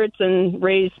spirits and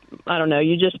raised, I don't know,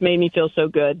 you just made me feel so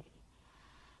good.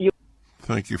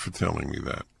 Thank you for telling me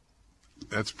that.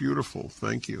 That's beautiful.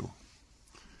 Thank you.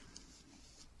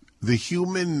 The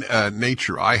human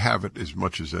nature, I have it as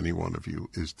much as any one of you,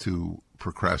 is to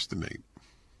procrastinate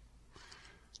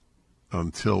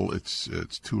until it's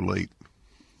too late.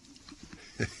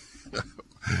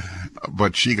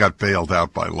 But she got bailed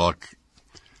out by luck.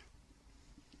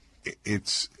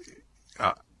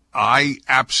 I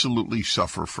absolutely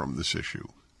suffer from this issue.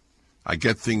 I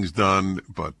get things done,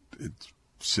 but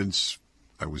since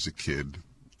I was a kid,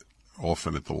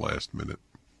 often at the last minute.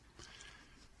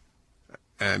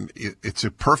 And it's a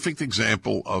perfect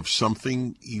example of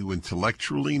something you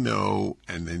intellectually know,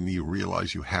 and then you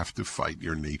realize you have to fight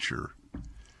your nature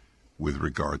with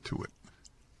regard to it.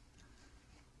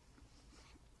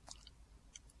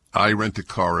 I rent a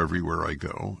car everywhere I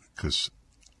go because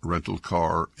rental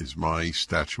car is my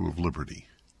Statue of Liberty.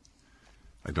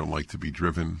 I don't like to be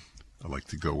driven. I like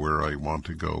to go where I want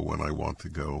to go when I want to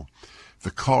go.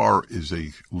 The car is a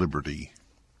liberty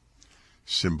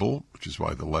symbol, which is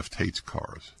why the left hates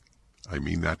cars. I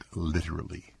mean that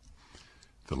literally.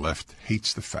 The left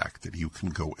hates the fact that you can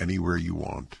go anywhere you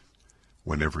want,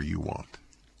 whenever you want.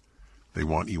 They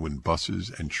want you in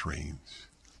buses and trains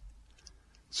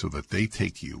so that they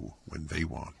take you when they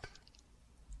want.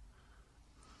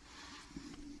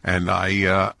 And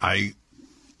I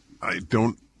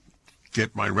don't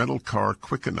get my rental car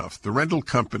quick enough. The rental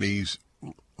companies,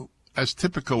 as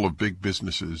typical of big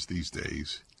businesses these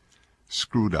days,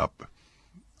 screwed up.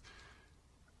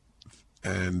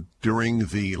 And during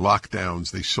the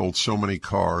lockdowns, they sold so many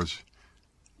cars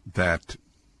that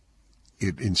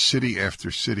in city after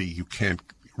city, you can't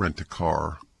rent a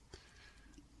car.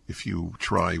 If you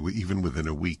try, even within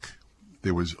a week,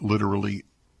 there was literally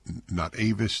not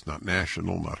Avis, not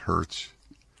National, not Hertz,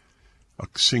 a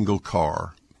single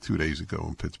car 2 days ago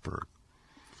in Pittsburgh.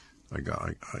 I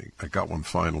got one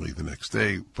finally the next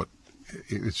day, but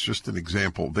it's just an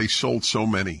example. They sold so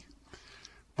many.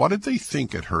 What did they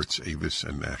think at Hertz, Avis,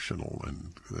 and National,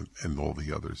 and all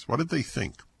the others? What did they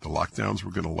think? The lockdowns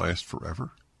were going to last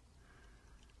forever?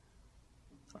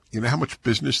 You know how much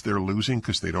business they're losing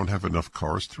because they don't have enough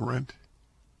cars to rent?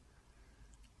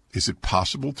 Is it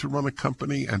possible to run a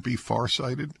company and be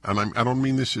farsighted? And I don't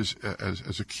mean this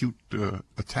as a cute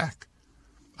attack.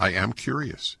 I am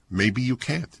curious. Maybe you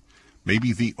can't.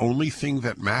 Maybe the only thing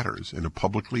that matters in a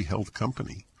publicly held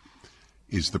company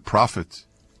is the profit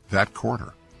that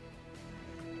quarter.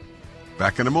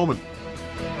 Back in a moment.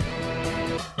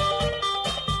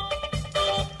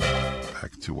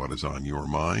 Back to what is on your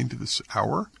mind this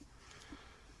hour.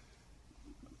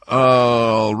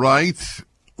 All right.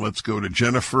 Let's go to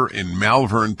Jennifer in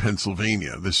Malvern,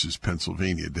 Pennsylvania. This is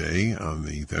Pennsylvania Day on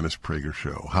the Dennis Prager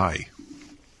Show. Hi.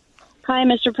 Hi,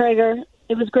 Mr. Prager.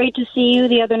 It was great to see you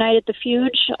the other night at the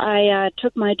Fuge. I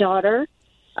took my daughter.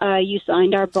 You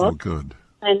signed our book. Oh, good.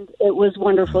 And it was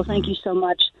wonderful. Mm-hmm. Thank you so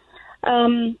much.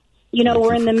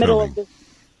 We're in the middle of this.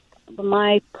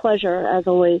 My pleasure, as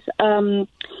always.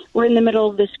 We're in the middle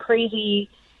of this crazy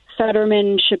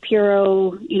Fetterman,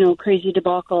 Shapiro, crazy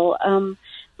debacle.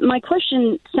 My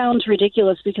question sounds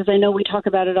ridiculous because I know we talk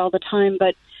about it all the time,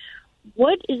 but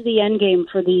what is the end game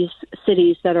for these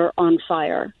cities that are on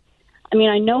fire? I mean,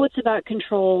 I know it's about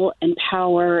control and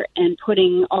power and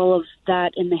putting all of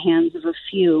that in the hands of a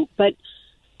few, but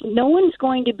no one's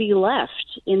going to be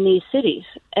left in these cities.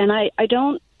 And I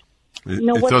don't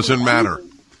know what... It doesn't matter.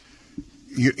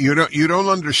 You don't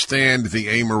understand the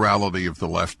amorality of the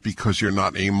left because you're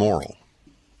not amoral.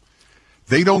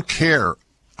 They don't care.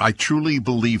 I truly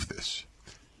believe this.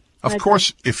 Of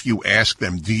course, if you ask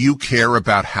them, do you care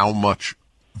about how much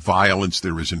violence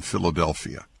there is in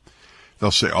Philadelphia?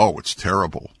 They'll say, oh, it's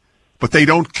terrible. But they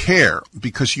don't care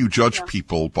because you judge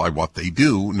people by what they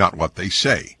do, not what they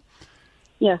say.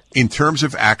 Yeah. In terms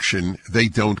of action, they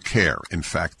don't care. In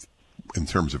fact, in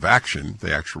terms of action,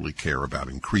 they actually care about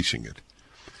increasing it.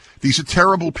 These are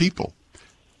terrible people.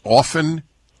 Often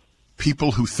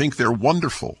people who think they're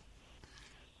wonderful.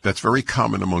 That's very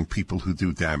common among people who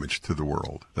do damage to the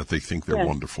world, that they think they're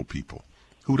wonderful people.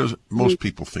 Who doesn't? Most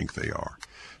people think they are.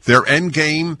 Their end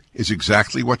game is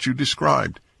exactly what you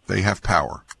described. They have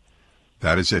power.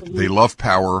 That is it. They love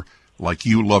power like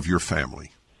you love your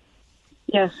family.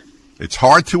 Yes. It's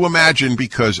hard to imagine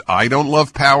because I don't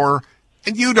love power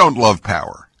and you don't love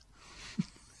power.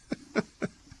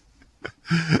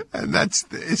 And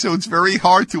so it's very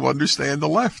hard to understand the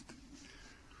left.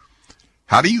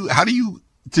 How do you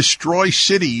destroy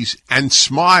cities and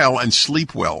smile and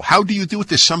sleep well? How do you do it?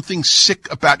 There's something sick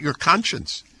about your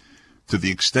conscience to the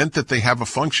extent that they have a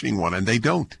functioning one and they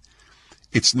don't.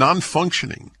 It's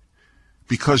non-functioning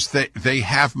because they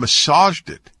have massaged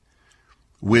it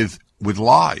with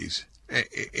lies.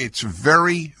 It's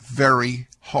very, very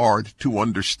hard to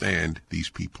understand these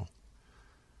people.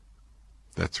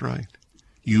 That's right.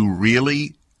 You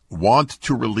really want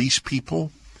to release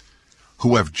people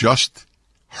who have just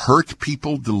hurt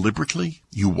people deliberately?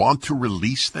 You want to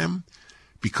release them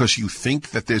because you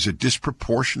think that there's a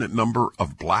disproportionate number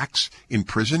of blacks in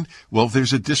prison? Well,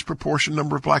 there's a disproportionate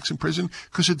number of blacks in prison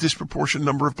because a disproportionate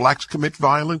number of blacks commit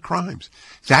violent crimes.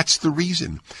 That's the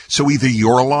reason. So either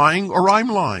you're lying or I'm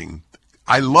lying.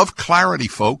 I love clarity,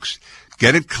 folks.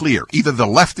 Get it clear. Either the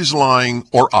left is lying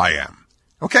or I am.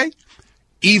 Okay?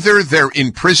 Either they're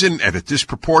in prison at a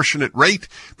disproportionate rate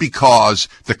because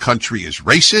the country is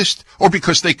racist or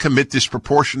because they commit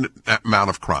disproportionate amount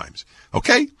of crimes.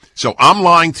 Okay? So I'm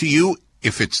lying to you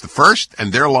if it's the first,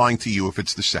 and they're lying to you if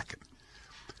it's the second.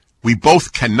 We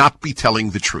both cannot be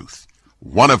telling the truth.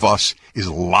 One of us is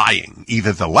lying,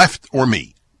 either the left or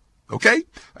me. Okay?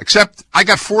 Except I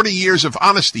got 40 years of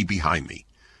honesty behind me.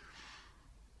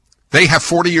 They have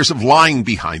 40 years of lying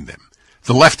behind them.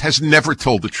 The left has never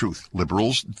told the truth.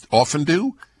 Liberals often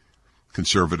do.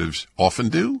 Conservatives often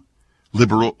do.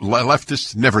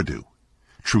 Leftists never do.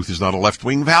 Truth is not a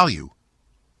left-wing value.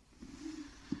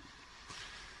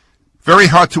 Very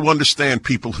hard to understand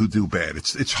people who do bad.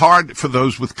 It's hard for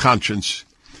those with conscience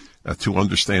to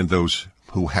understand those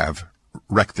who have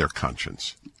wrecked their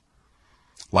conscience.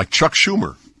 Like Chuck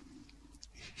Schumer.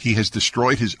 He has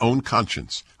destroyed his own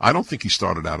conscience. I don't think he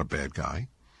started out a bad guy.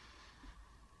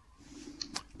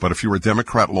 But if you're a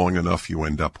Democrat long enough, you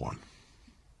end up one.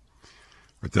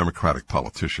 A Democratic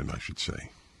politician, I should say.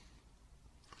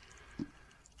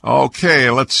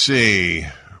 Okay, let's see.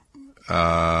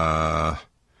 Dan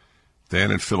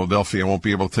in Philadelphia, I won't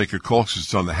be able to take your call because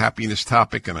it's on the happiness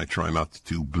topic, and I try not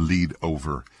to bleed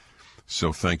over.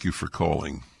 So thank you for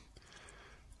calling.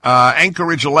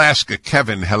 Anchorage, Alaska.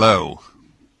 Kevin, hello.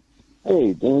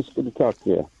 Hey, Dennis, good to talk to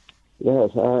you.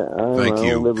 Yes, thank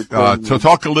you. So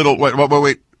talk a little.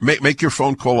 Wait. Make your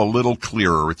phone call a little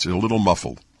clearer. It's a little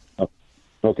muffled. Oh,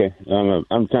 okay.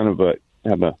 I'm kind of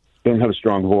don't have a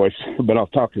strong voice, but I'll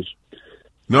talk as.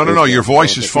 No. Your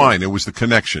voice is fine. It was the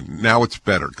connection. Now it's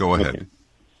better. Go ahead.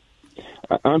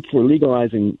 Okay. I'm for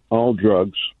legalizing all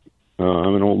drugs.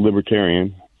 I'm an old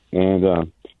libertarian,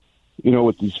 and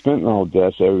with these fentanyl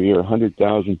deaths every year,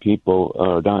 100,000 people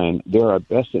are dying. They're our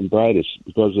best and brightest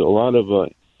because a lot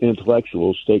of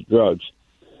intellectuals take drugs,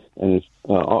 and it's,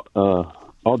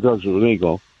 all drugs are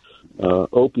legal.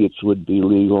 Opiates would be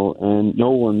legal, and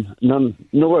no one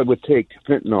would take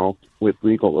fentanyl with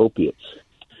legal opiates.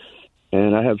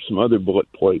 And I have some other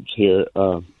bullet points here.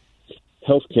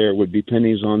 Healthcare would be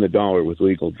pennies on the dollar with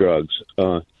legal drugs.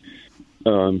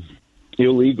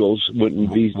 Illegals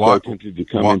wouldn't be so tempted to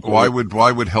come into why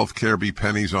would healthcare be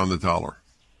pennies on the dollar?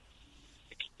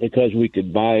 Because we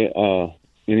could buy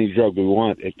any drug we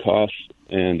want at cost,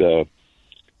 and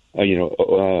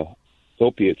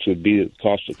opiates would be the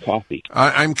cost of coffee.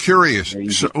 I'm curious.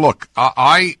 So, look,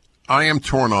 I am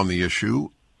torn on the issue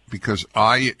because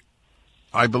I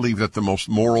believe that the most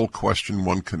moral question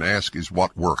one can ask is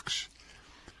what works.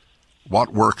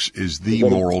 What works is the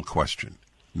moral question,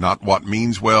 not what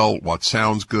means well, what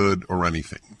sounds good, or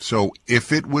anything. So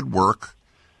if it would work,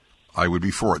 I would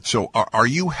be for it. So are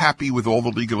you happy with all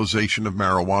the legalization of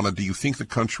marijuana? Do you think the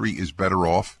country is better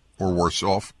off or worse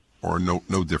off, or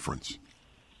no difference?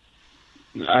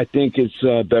 I think it's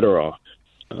better off.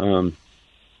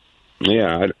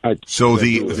 So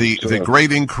the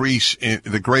great increase in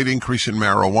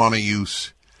marijuana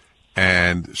use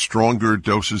and stronger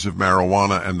doses of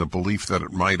marijuana and the belief that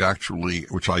it might actually,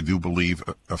 which I do believe,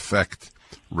 affect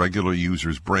regular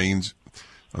users' brains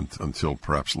until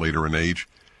perhaps later in age,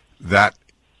 that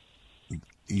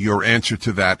your answer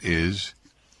to that is?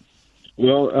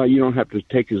 Well, you don't have to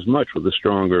take as much with the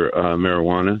stronger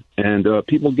marijuana, and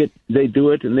people they do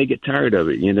it and they get tired of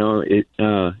it.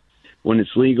 When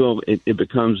it's legal, it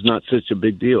becomes not such a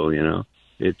big deal.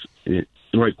 It's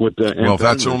like with the. Well,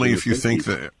 that's only if you think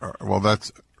that. Well,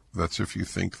 that's if you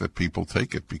think that people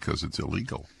take it because it's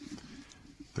illegal.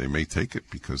 They may take it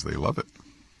because they love it.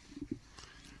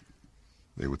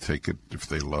 They would take it if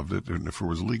they loved it and if it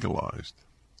was legalized.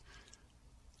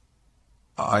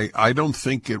 I don't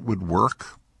think it would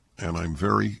work, and I'm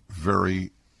very,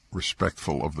 very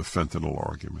respectful of the fentanyl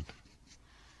argument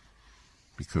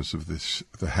because of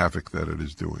the havoc that it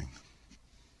is doing.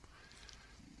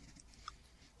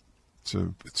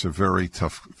 It's a very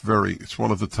tough, it's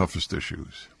one of the toughest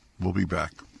issues. We'll be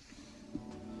back.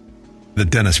 The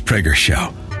Dennis Prager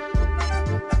Show.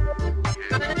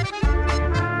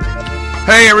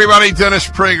 Hey everybody, Dennis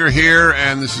Prager here,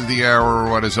 and this is the hour.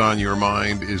 What is on your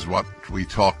mind is what we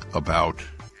talk about.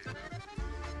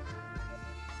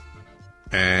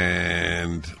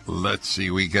 And let's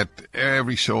see, we get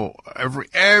every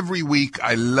week,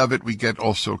 I love it, we get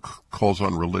also calls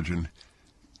on religion.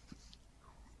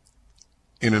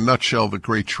 In a nutshell, the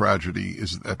great tragedy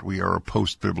is that we are a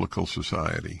post-biblical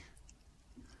society.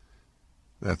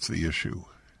 That's the issue.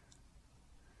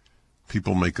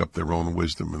 People make up their own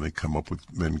wisdom and they come up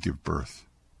with men give birth.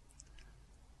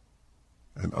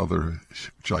 And other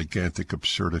gigantic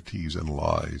absurdities and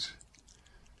lies.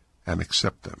 And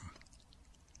accept them.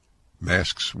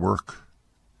 Masks work,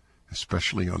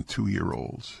 especially on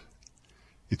 2-year-olds.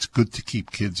 It's good to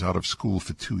keep kids out of school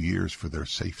for 2 years for their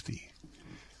safety.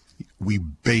 We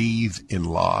bathe in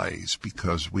lies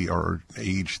because we are an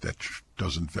age that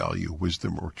doesn't value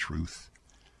wisdom or truth.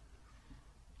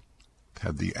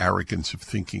 had the arrogance of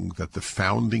thinking that the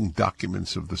founding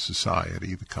documents of the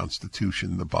society, the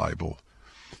Constitution, the Bible,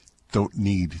 don't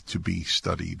need to be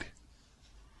studied.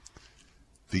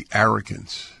 The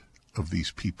arrogance of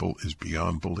these people is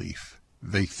beyond belief.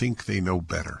 They think they know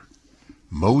better.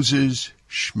 Moses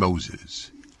schmoses.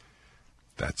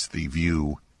 That's the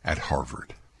view at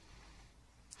Harvard.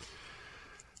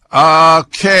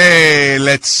 Okay,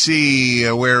 let's see.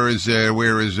 Where is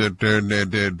it?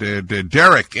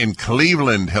 Derek in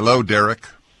Cleveland. Hello, Derek.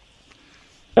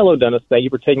 Hello, Dennis. Thank you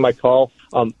for taking my call.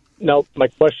 Now, my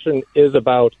question is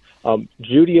about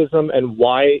Judaism and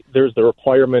why there's the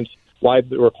requirement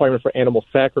for animal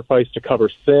sacrifice to cover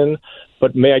sin.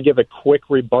 But may I give a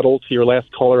quick rebuttal to your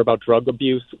last caller about drug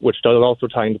abuse, which does also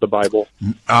tie into the Bible?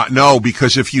 No,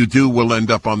 because if you do, we'll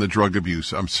end up on the drug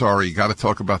abuse. I'm sorry. You got to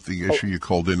talk about the issue you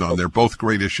called in on. They're both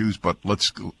great issues, but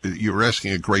you're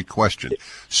asking a great question.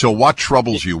 So what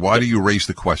troubles you? Why do you raise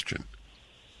the question?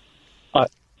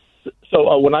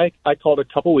 So when I called a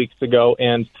couple weeks ago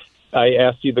and I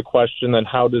asked you the question, then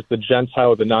how does the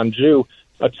Gentile, the non-Jew,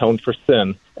 atone for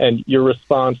sin? And your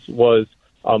response was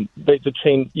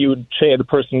you would change the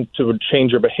person to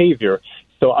change your behavior.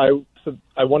 So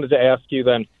I wanted to ask you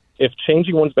then, if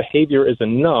changing one's behavior is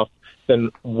enough, then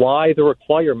why the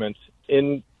requirement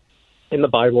in the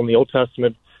Bible, in the Old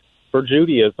Testament, for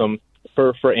Judaism,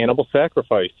 for animal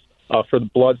sacrifice, for the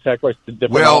blood sacrifice, the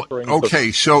different offerings? Well,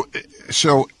 okay, so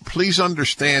please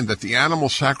understand that the animal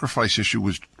sacrifice issue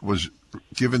was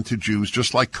given to Jews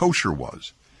just like kosher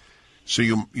was. So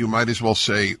you might as well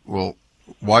say, well,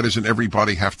 why doesn't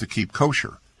everybody have to keep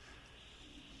kosher?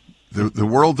 The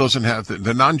world doesn't have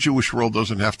the non-Jewish world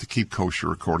doesn't have to keep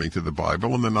kosher according to the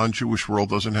Bible, and the non-Jewish world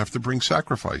doesn't have to bring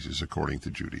sacrifices according to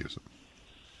Judaism.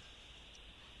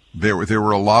 There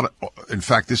were a lot of, in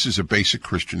fact, this is a basic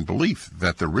Christian belief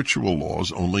that the ritual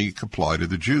laws only apply to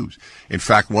the Jews. In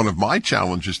fact, one of my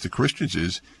challenges to Christians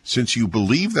is, since you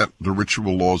believe that the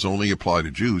ritual laws only apply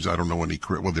to Jews, I don't know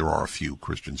there are a few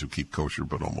Christians who keep kosher,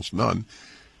 but almost none.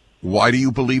 Why do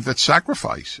you believe that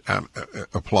sacrifice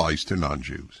applies to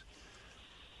non-Jews?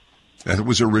 That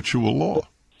was a ritual law.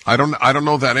 I don't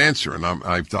know that answer, and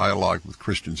I've dialogued with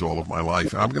Christians all of my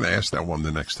life. I'm going to ask that one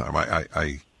the next time.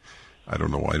 I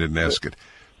don't know why I didn't ask it,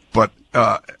 but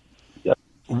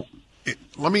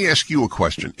let me ask you a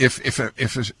question. If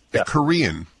a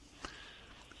Korean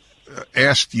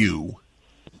asked you,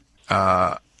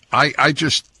 I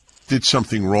just did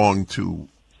something wrong to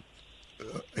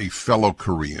a fellow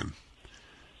Korean,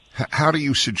 how do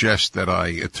you suggest that I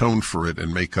atone for it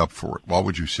and make up for it? What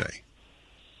would you say?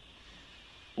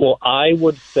 Well, I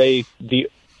would say the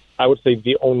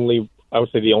only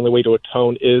way to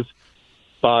atone is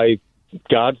by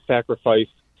God's sacrifice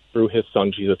through His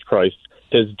Son Jesus Christ,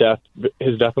 His death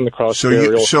on the cross.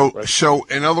 So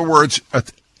in other words,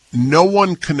 no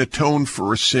one can atone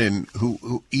for a sin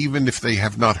who even if they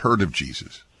have not heard of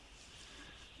Jesus.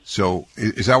 So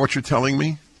is that what you're telling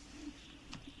me?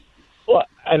 Well,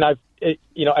 and I've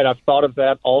thought of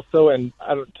that also, and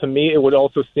to me, it would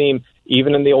also seem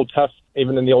even in the Old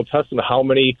Testament, how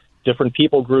many different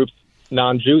people groups,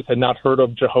 non-Jews, had not heard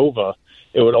of Jehovah.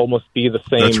 It would almost be the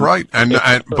same. That's right,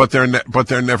 but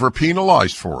they're never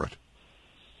penalized for it.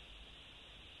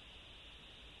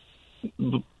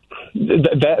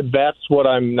 That's what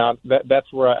I'm not.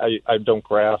 That's where I don't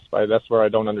grasp. That's where I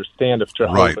don't understand. If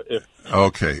Jehovah, right? If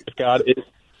God is.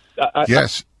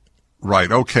 Yes.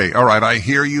 Right. Okay. All right. I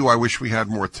hear you. I wish we had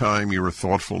more time. You're a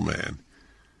thoughtful man.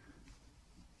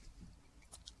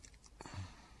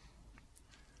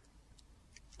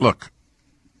 Look,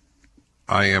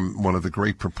 I am one of the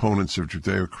great proponents of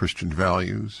Judeo-Christian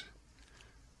values.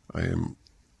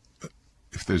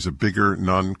 If there's a bigger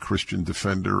non-Christian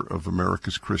defender of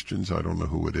America's Christians, I don't know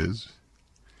who it is.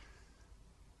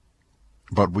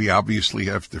 But we obviously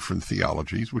have different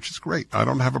theologies, which is great. I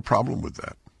don't have a problem with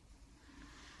that.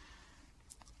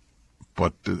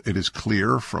 But it is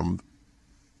clear from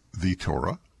the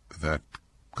Torah that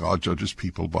God judges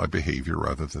people by behavior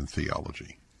rather than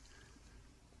theology.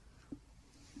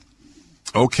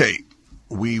 Okay,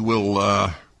 we will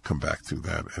come back to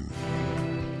that. And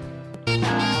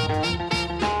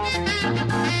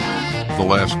the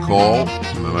last call,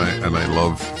 and I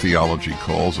love theology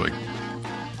calls.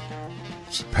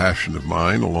 It's a passion of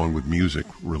mine, along with music,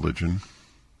 religion.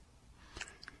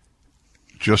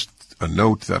 Just a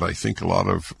note that I think a lot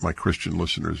of my Christian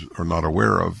listeners are not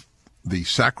aware of. The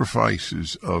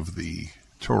sacrifices of the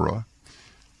Torah,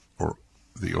 or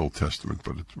the Old Testament,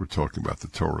 but we're talking about the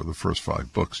Torah, the first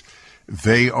 5 books,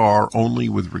 they are only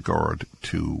with regard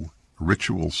to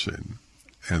ritual sin.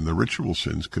 And the ritual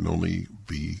sins can only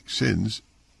be sins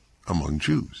among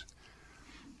Jews.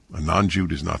 A non-Jew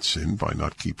does not sin by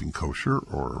not keeping kosher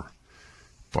or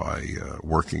by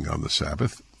working on the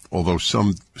Sabbath, although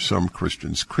some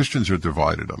Christians are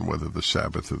divided on whether the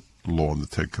Sabbath law and the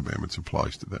Ten Commandments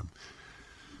applies to them.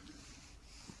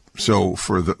 So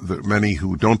for the many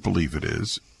who don't believe it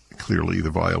is, clearly the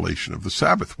violation of the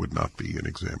Sabbath would not be an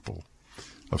example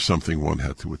of something one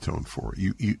had to atone for.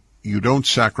 You don't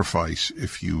sacrifice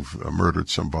if you've murdered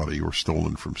somebody or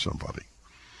stolen from somebody.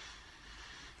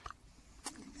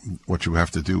 What you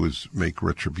have to do is make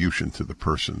retribution to the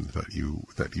person that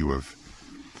you have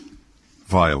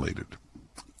violated.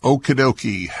 Okie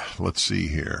dokie. Let's see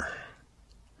here.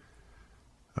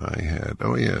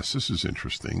 This is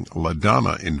interesting.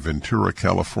 LaDonna in Ventura,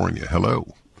 California.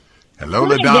 Hello. Hello,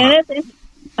 Hi, LaDonna. Dennis.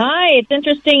 Hi, it's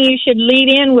interesting you should lead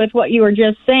in with what you were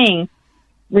just saying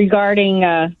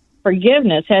regarding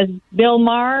forgiveness. Has Bill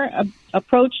Maher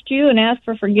approached you and asked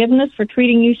for forgiveness for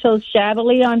treating you so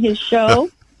shabbily on his show?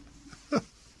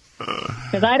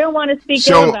 Because I don't want to speak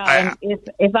ill about him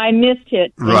if I missed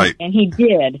it, right? And he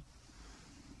did.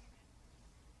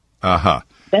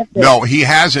 No, he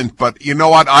hasn't. But you know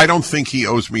what? I don't think he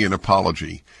owes me an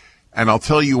apology, and I'll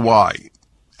tell you why.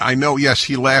 I know. Yes,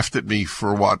 he laughed at me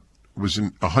for what was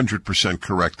 100%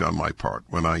 correct on my part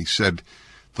when I said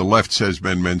the left says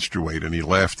men menstruate, and he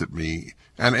laughed at me,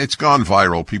 and it's gone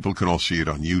viral. People can all see it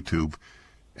on YouTube,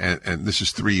 and this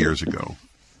is 3 years ago,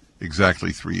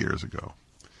 exactly 3 years ago.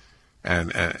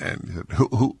 And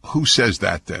who says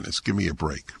that, Dennis? Give me a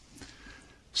break.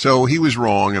 So he was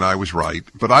wrong and I was right,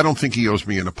 but I don't think he owes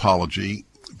me an apology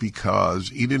because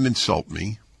he didn't insult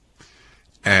me.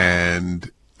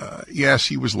 And yes,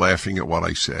 he was laughing at what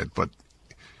I said, but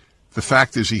the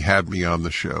fact is he had me on the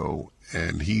show,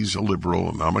 and he's a liberal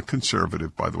and I'm a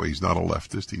conservative. By the way, he's not a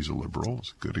leftist. He's a liberal.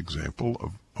 It's a good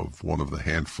example of one of the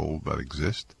handful that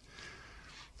exist.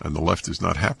 And the left is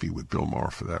not happy with Bill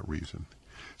Maher for that reason.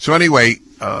 So anyway,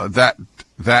 that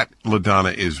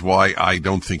LaDonna is why I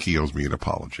don't think he owes me an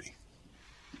apology.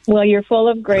 Well, you're full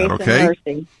of grace and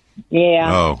mercy.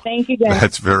 Yeah. Oh, thank you, Dennis.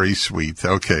 That's very sweet.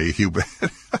 Okay, you bet.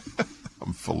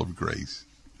 I'm full of grace.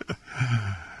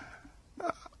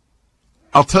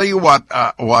 I'll tell you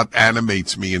what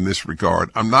animates me in this regard.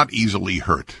 I'm not easily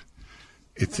hurt.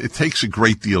 It takes a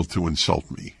great deal to insult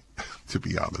me, to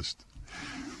be honest.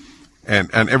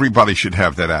 And everybody should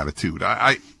have that attitude.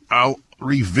 I'll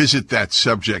revisit that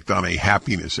subject on a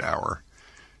happiness hour.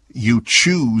 You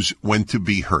choose when to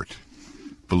be hurt,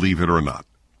 believe it or not.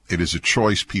 It is a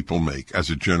choice people make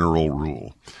as a general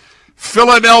rule.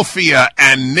 Philadelphia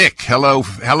and Nick. Hello,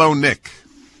 Nick.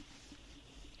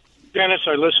 Dennis,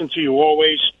 I listen to you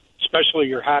always, especially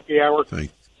your happy hour.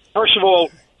 First of all,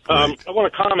 I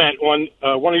want to comment on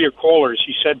one of your callers.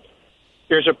 He said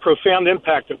there's a profound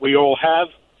impact that we all have.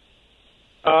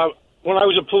 When I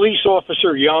was a police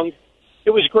officer young, it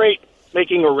was great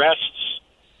making arrests,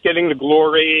 getting the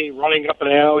glory, running up an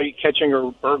alley, catching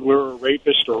a burglar, or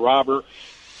rapist, or robber.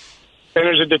 And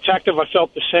as a detective, I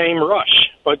felt the same rush.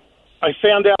 But I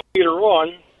found out later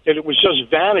on that it was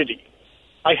just vanity.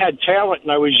 I had talent,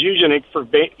 and I was using it for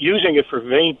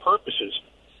vain purposes.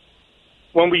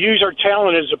 When we use our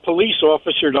talent as a police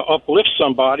officer to uplift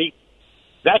somebody,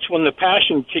 that's when the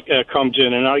passion comes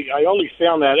in, and I only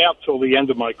found that out till the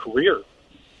end of my career.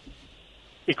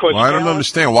 Because I don't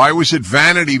understand. Why was it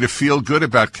vanity to feel good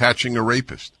about catching a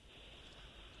rapist?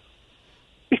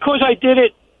 Because I did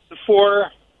it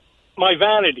for my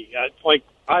vanity. Like,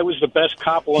 I was the best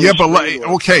cop on the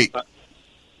street.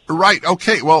 Right,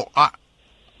 okay. Well,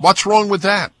 what's wrong with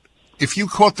that? If you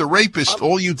caught the rapist,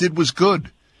 all you did was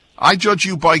good. I judge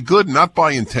you by good, not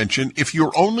by intention. If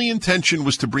your only intention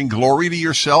was to bring glory to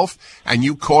yourself and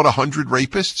you caught 100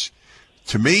 rapists,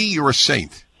 to me, you're a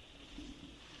saint.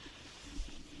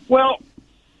 Well,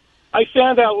 I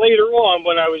found out later on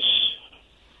when I was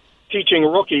teaching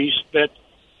rookies that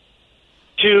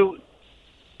to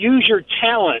use your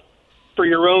talent for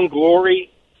your own glory,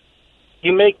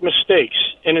 you make mistakes,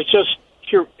 and it's just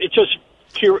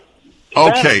pure.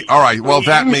 Okay, all right. Well,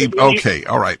 that may. Okay,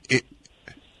 all right.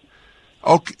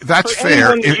 Okay, that's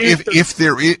fair. If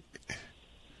there is.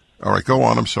 All right, go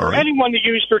on. I'm sorry. For anyone to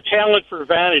use their talent for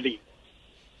vanity,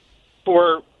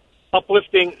 for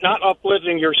not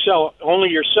uplifting yourself, only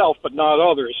yourself, but not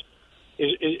others,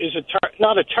 is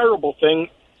not a terrible thing.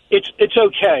 It's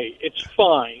okay. It's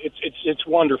fine. It's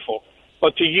wonderful.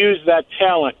 But to use that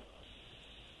talent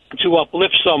to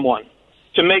uplift someone,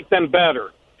 to make them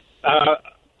better.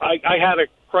 I had a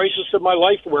crisis in my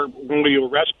life where when we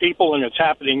arrest people, and it's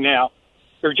happening now,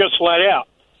 they're just let out.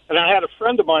 And I had a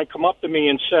friend of mine come up to me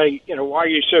and say, why are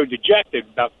you so dejected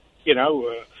about,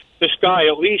 this guy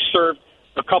at least served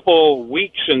a couple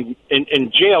weeks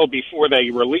in jail before they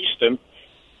released him.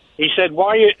 He said,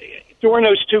 during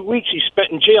those 2 weeks he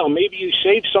spent in jail, maybe you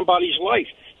saved somebody's life.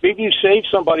 Maybe you saved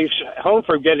somebody's home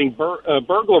from getting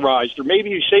burglarized, or maybe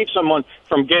you saved someone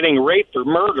from getting raped or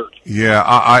murdered. Yeah,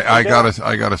 I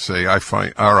gotta say, I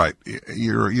find, all right,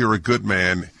 you're a good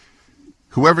man.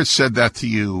 Whoever said that to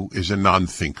you is a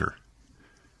non-thinker.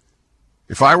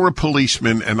 If I were a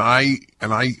policeman and I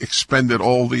expended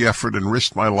all the effort and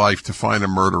risked my life to find a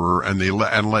murderer, and they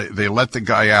let the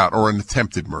guy out, or an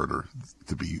attempted murder,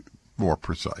 to be more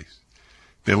precise,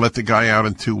 they let the guy out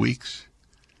in 2 weeks.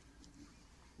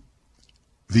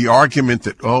 The argument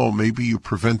that, maybe you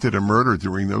prevented a murder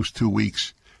during those 2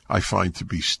 weeks, I find to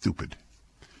be stupid.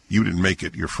 You didn't make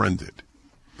it, your friend did.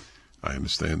 I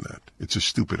understand that. It's a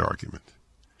stupid argument.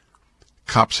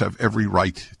 Cops have every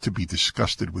right to be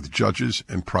disgusted with judges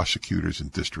and prosecutors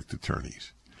and district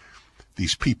attorneys.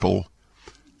 These people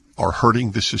are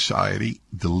hurting the society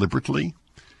deliberately.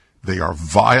 They are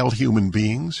vile human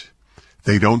beings.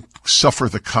 They don't suffer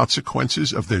the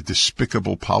consequences of their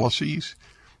despicable policies.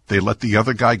 They let the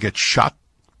other guy get shot,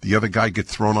 the other guy get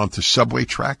thrown onto subway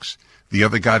tracks, the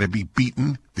other guy to be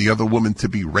beaten, the other woman to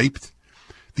be raped.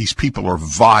 These people are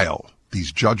vile,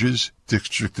 these judges,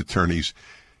 district attorneys.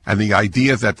 And the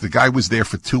idea that the guy was there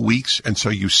for 2 weeks and so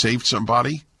you saved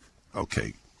somebody?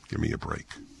 Okay, give me a break.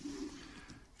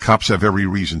 Cops have every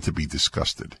reason to be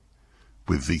disgusted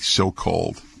with the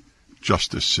so-called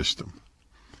justice system.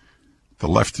 The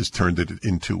left has turned it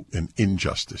into an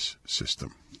injustice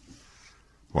system.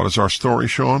 What is our story,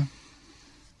 Sean?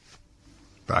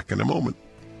 Back in a moment.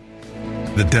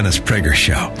 The Dennis Prager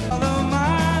Show.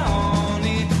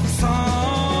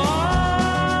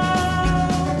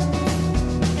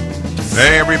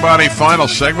 Hey, everybody, final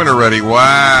segment already.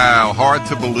 Wow, hard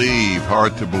to believe,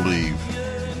 hard to believe.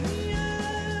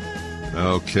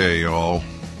 Okay, y'all.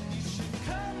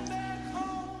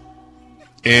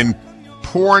 In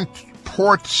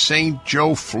Port St.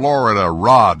 Joe, Florida,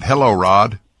 Rod. Hello,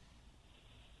 Rod.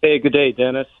 Hey, good day,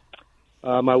 Dennis.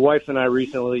 My wife and I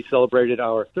recently celebrated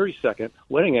our 32nd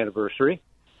wedding anniversary.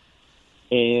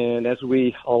 And as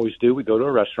we always do, we go to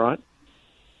a restaurant,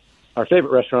 our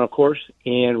favorite restaurant, of course,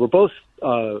 and we're both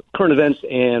current events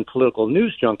and political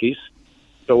news junkies.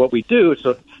 So what we do, it's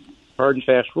a hard and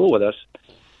fast rule with us,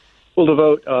 we'll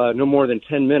devote no more than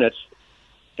 10 minutes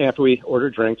after we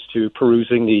order drinks to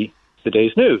perusing the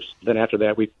day's news. Then after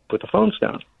that, we put the phones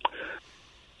down.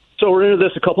 So we're into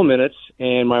this a couple minutes,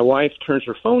 and my wife turns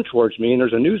her phone towards me, and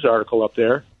there's a news article up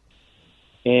there.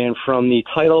 And from the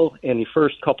title and the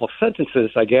first couple of sentences,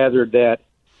 I gathered that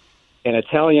an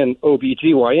Italian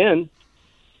OBGYN,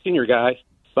 senior guy,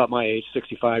 about my age,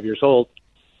 65 years old,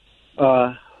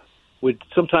 would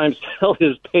sometimes tell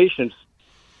his patients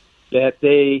that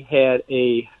they had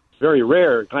a very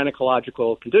rare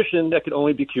gynecological condition that could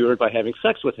only be cured by having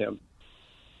sex with him.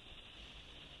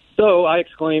 So I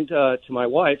exclaimed to my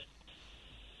wife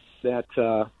that,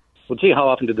 well, gee, how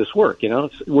often did this work? You know,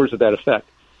 words of that effect.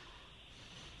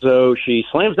 So she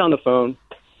slams down the phone,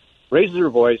 raises her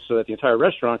voice so that the entire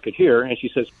restaurant could hear, and she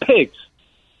says, pigs.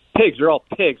 Pigs are all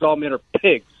pigs. All men are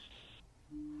pigs.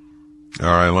 All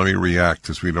right, let me react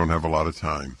because we don't have a lot of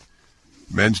time.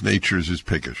 Men's natures is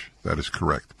piggish. That is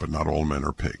correct, but not all men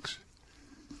are pigs.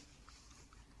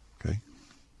 Okay?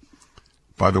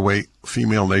 By the way,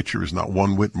 female nature is not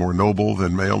one whit more noble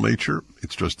than male nature.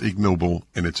 It's just ignoble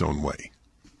in its own way.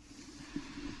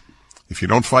 If you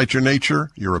don't fight your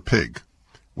nature, you're a pig,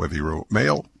 whether you're a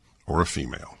male or a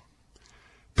female.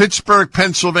 Pittsburgh,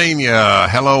 Pennsylvania.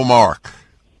 Hello, Mark.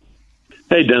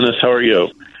 Hey, Dennis. How are you?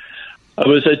 I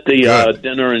was at the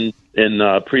dinner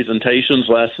and presentations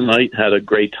last night. Had a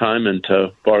great time, and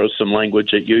to borrow some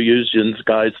language that you used, Yin's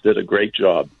guys did a great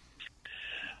job.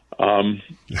 And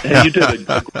you did a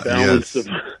good balance yes. of.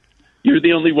 You're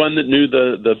the only one that knew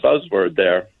the buzzword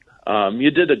there.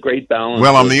 You did a great balance.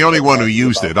 Well, I'm the only one who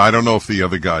used it. I don't know if the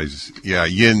other guys. Yeah,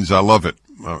 Yin's. I love it.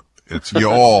 It's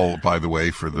y'all, by the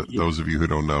way, for those of you who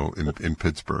don't know, in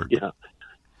Pittsburgh. Yeah.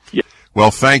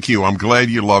 Well, thank you. I'm glad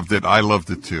you loved it. I loved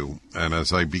it, too. And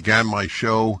as I began my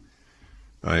show,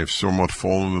 I have somewhat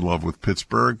fallen in love with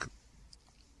Pittsburgh.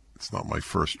 It's not my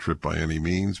first trip by any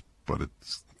means, but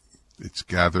it's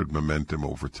gathered momentum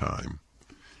over time.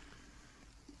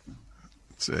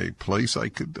 It's a place I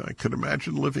could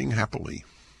imagine living happily.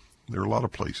 There are a lot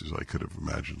of places I could have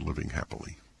imagined living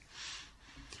happily.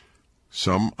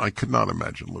 Some I could not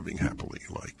imagine living happily,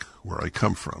 like where I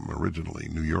come from originally,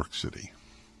 New York City.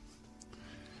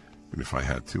 And if I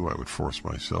had to, I would force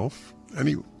myself.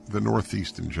 The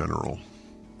Northeast in general.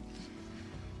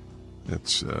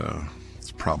 It's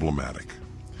problematic.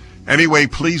 Anyway,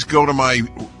 please go to my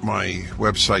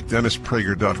website,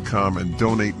 DennisPrager.com, and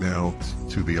donate now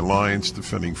to the Alliance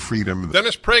Defending Freedom.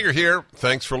 Dennis Prager here.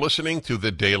 Thanks for listening to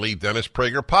the Daily Dennis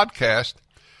Prager Podcast.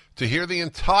 To hear the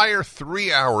entire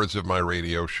 3 hours of my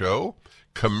radio show,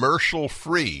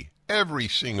 commercial-free, every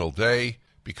single day,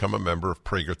 become a member of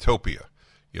Pragertopia.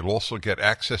 You'll also get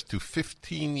access to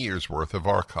 15 years' worth of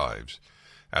archives,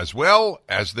 as well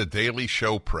as the daily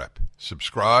show prep.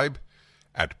 Subscribe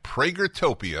at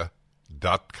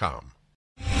Pragertopia.com.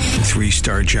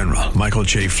 3-star General Michael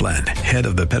J. Flynn, head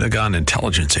of the Pentagon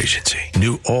Intelligence Agency,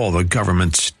 knew all the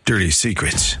government's dirty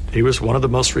secrets. He was one of the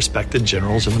most respected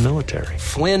generals in the military.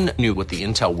 Flynn knew what the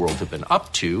intel world had been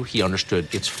up to. He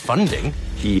understood its funding.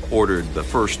 He ordered the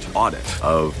first audit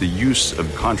of the use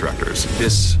of contractors.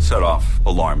 This set off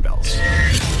alarm bells.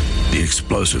 The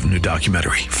explosive new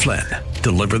documentary, Flynn,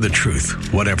 Deliver the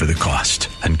Truth, Whatever the Cost,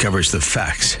 uncovers the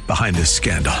facts behind this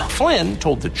scandal. Flynn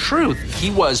told the truth.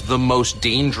 He was the most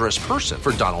dangerous person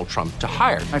for Donald Trump to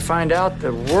hire. I find out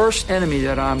the worst enemy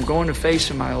that I'm going to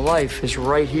face in my life is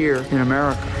right here in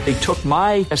America. They took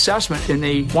my assessment and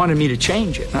they wanted me to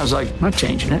change it. And I was like, I'm not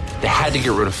changing it. They had to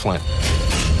get rid of Flynn.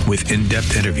 With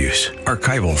in-depth interviews,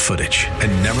 archival footage,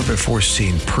 and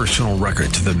never-before-seen personal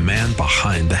records of the man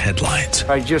behind the headlines.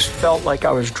 I just felt like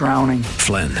I was drowning.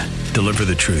 Flynn, Deliver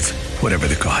the Truth, Whatever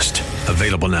the Cost.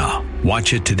 Available now.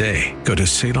 Watch it today. Go to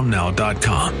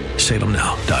salemnow.com.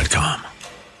 salemnow.com.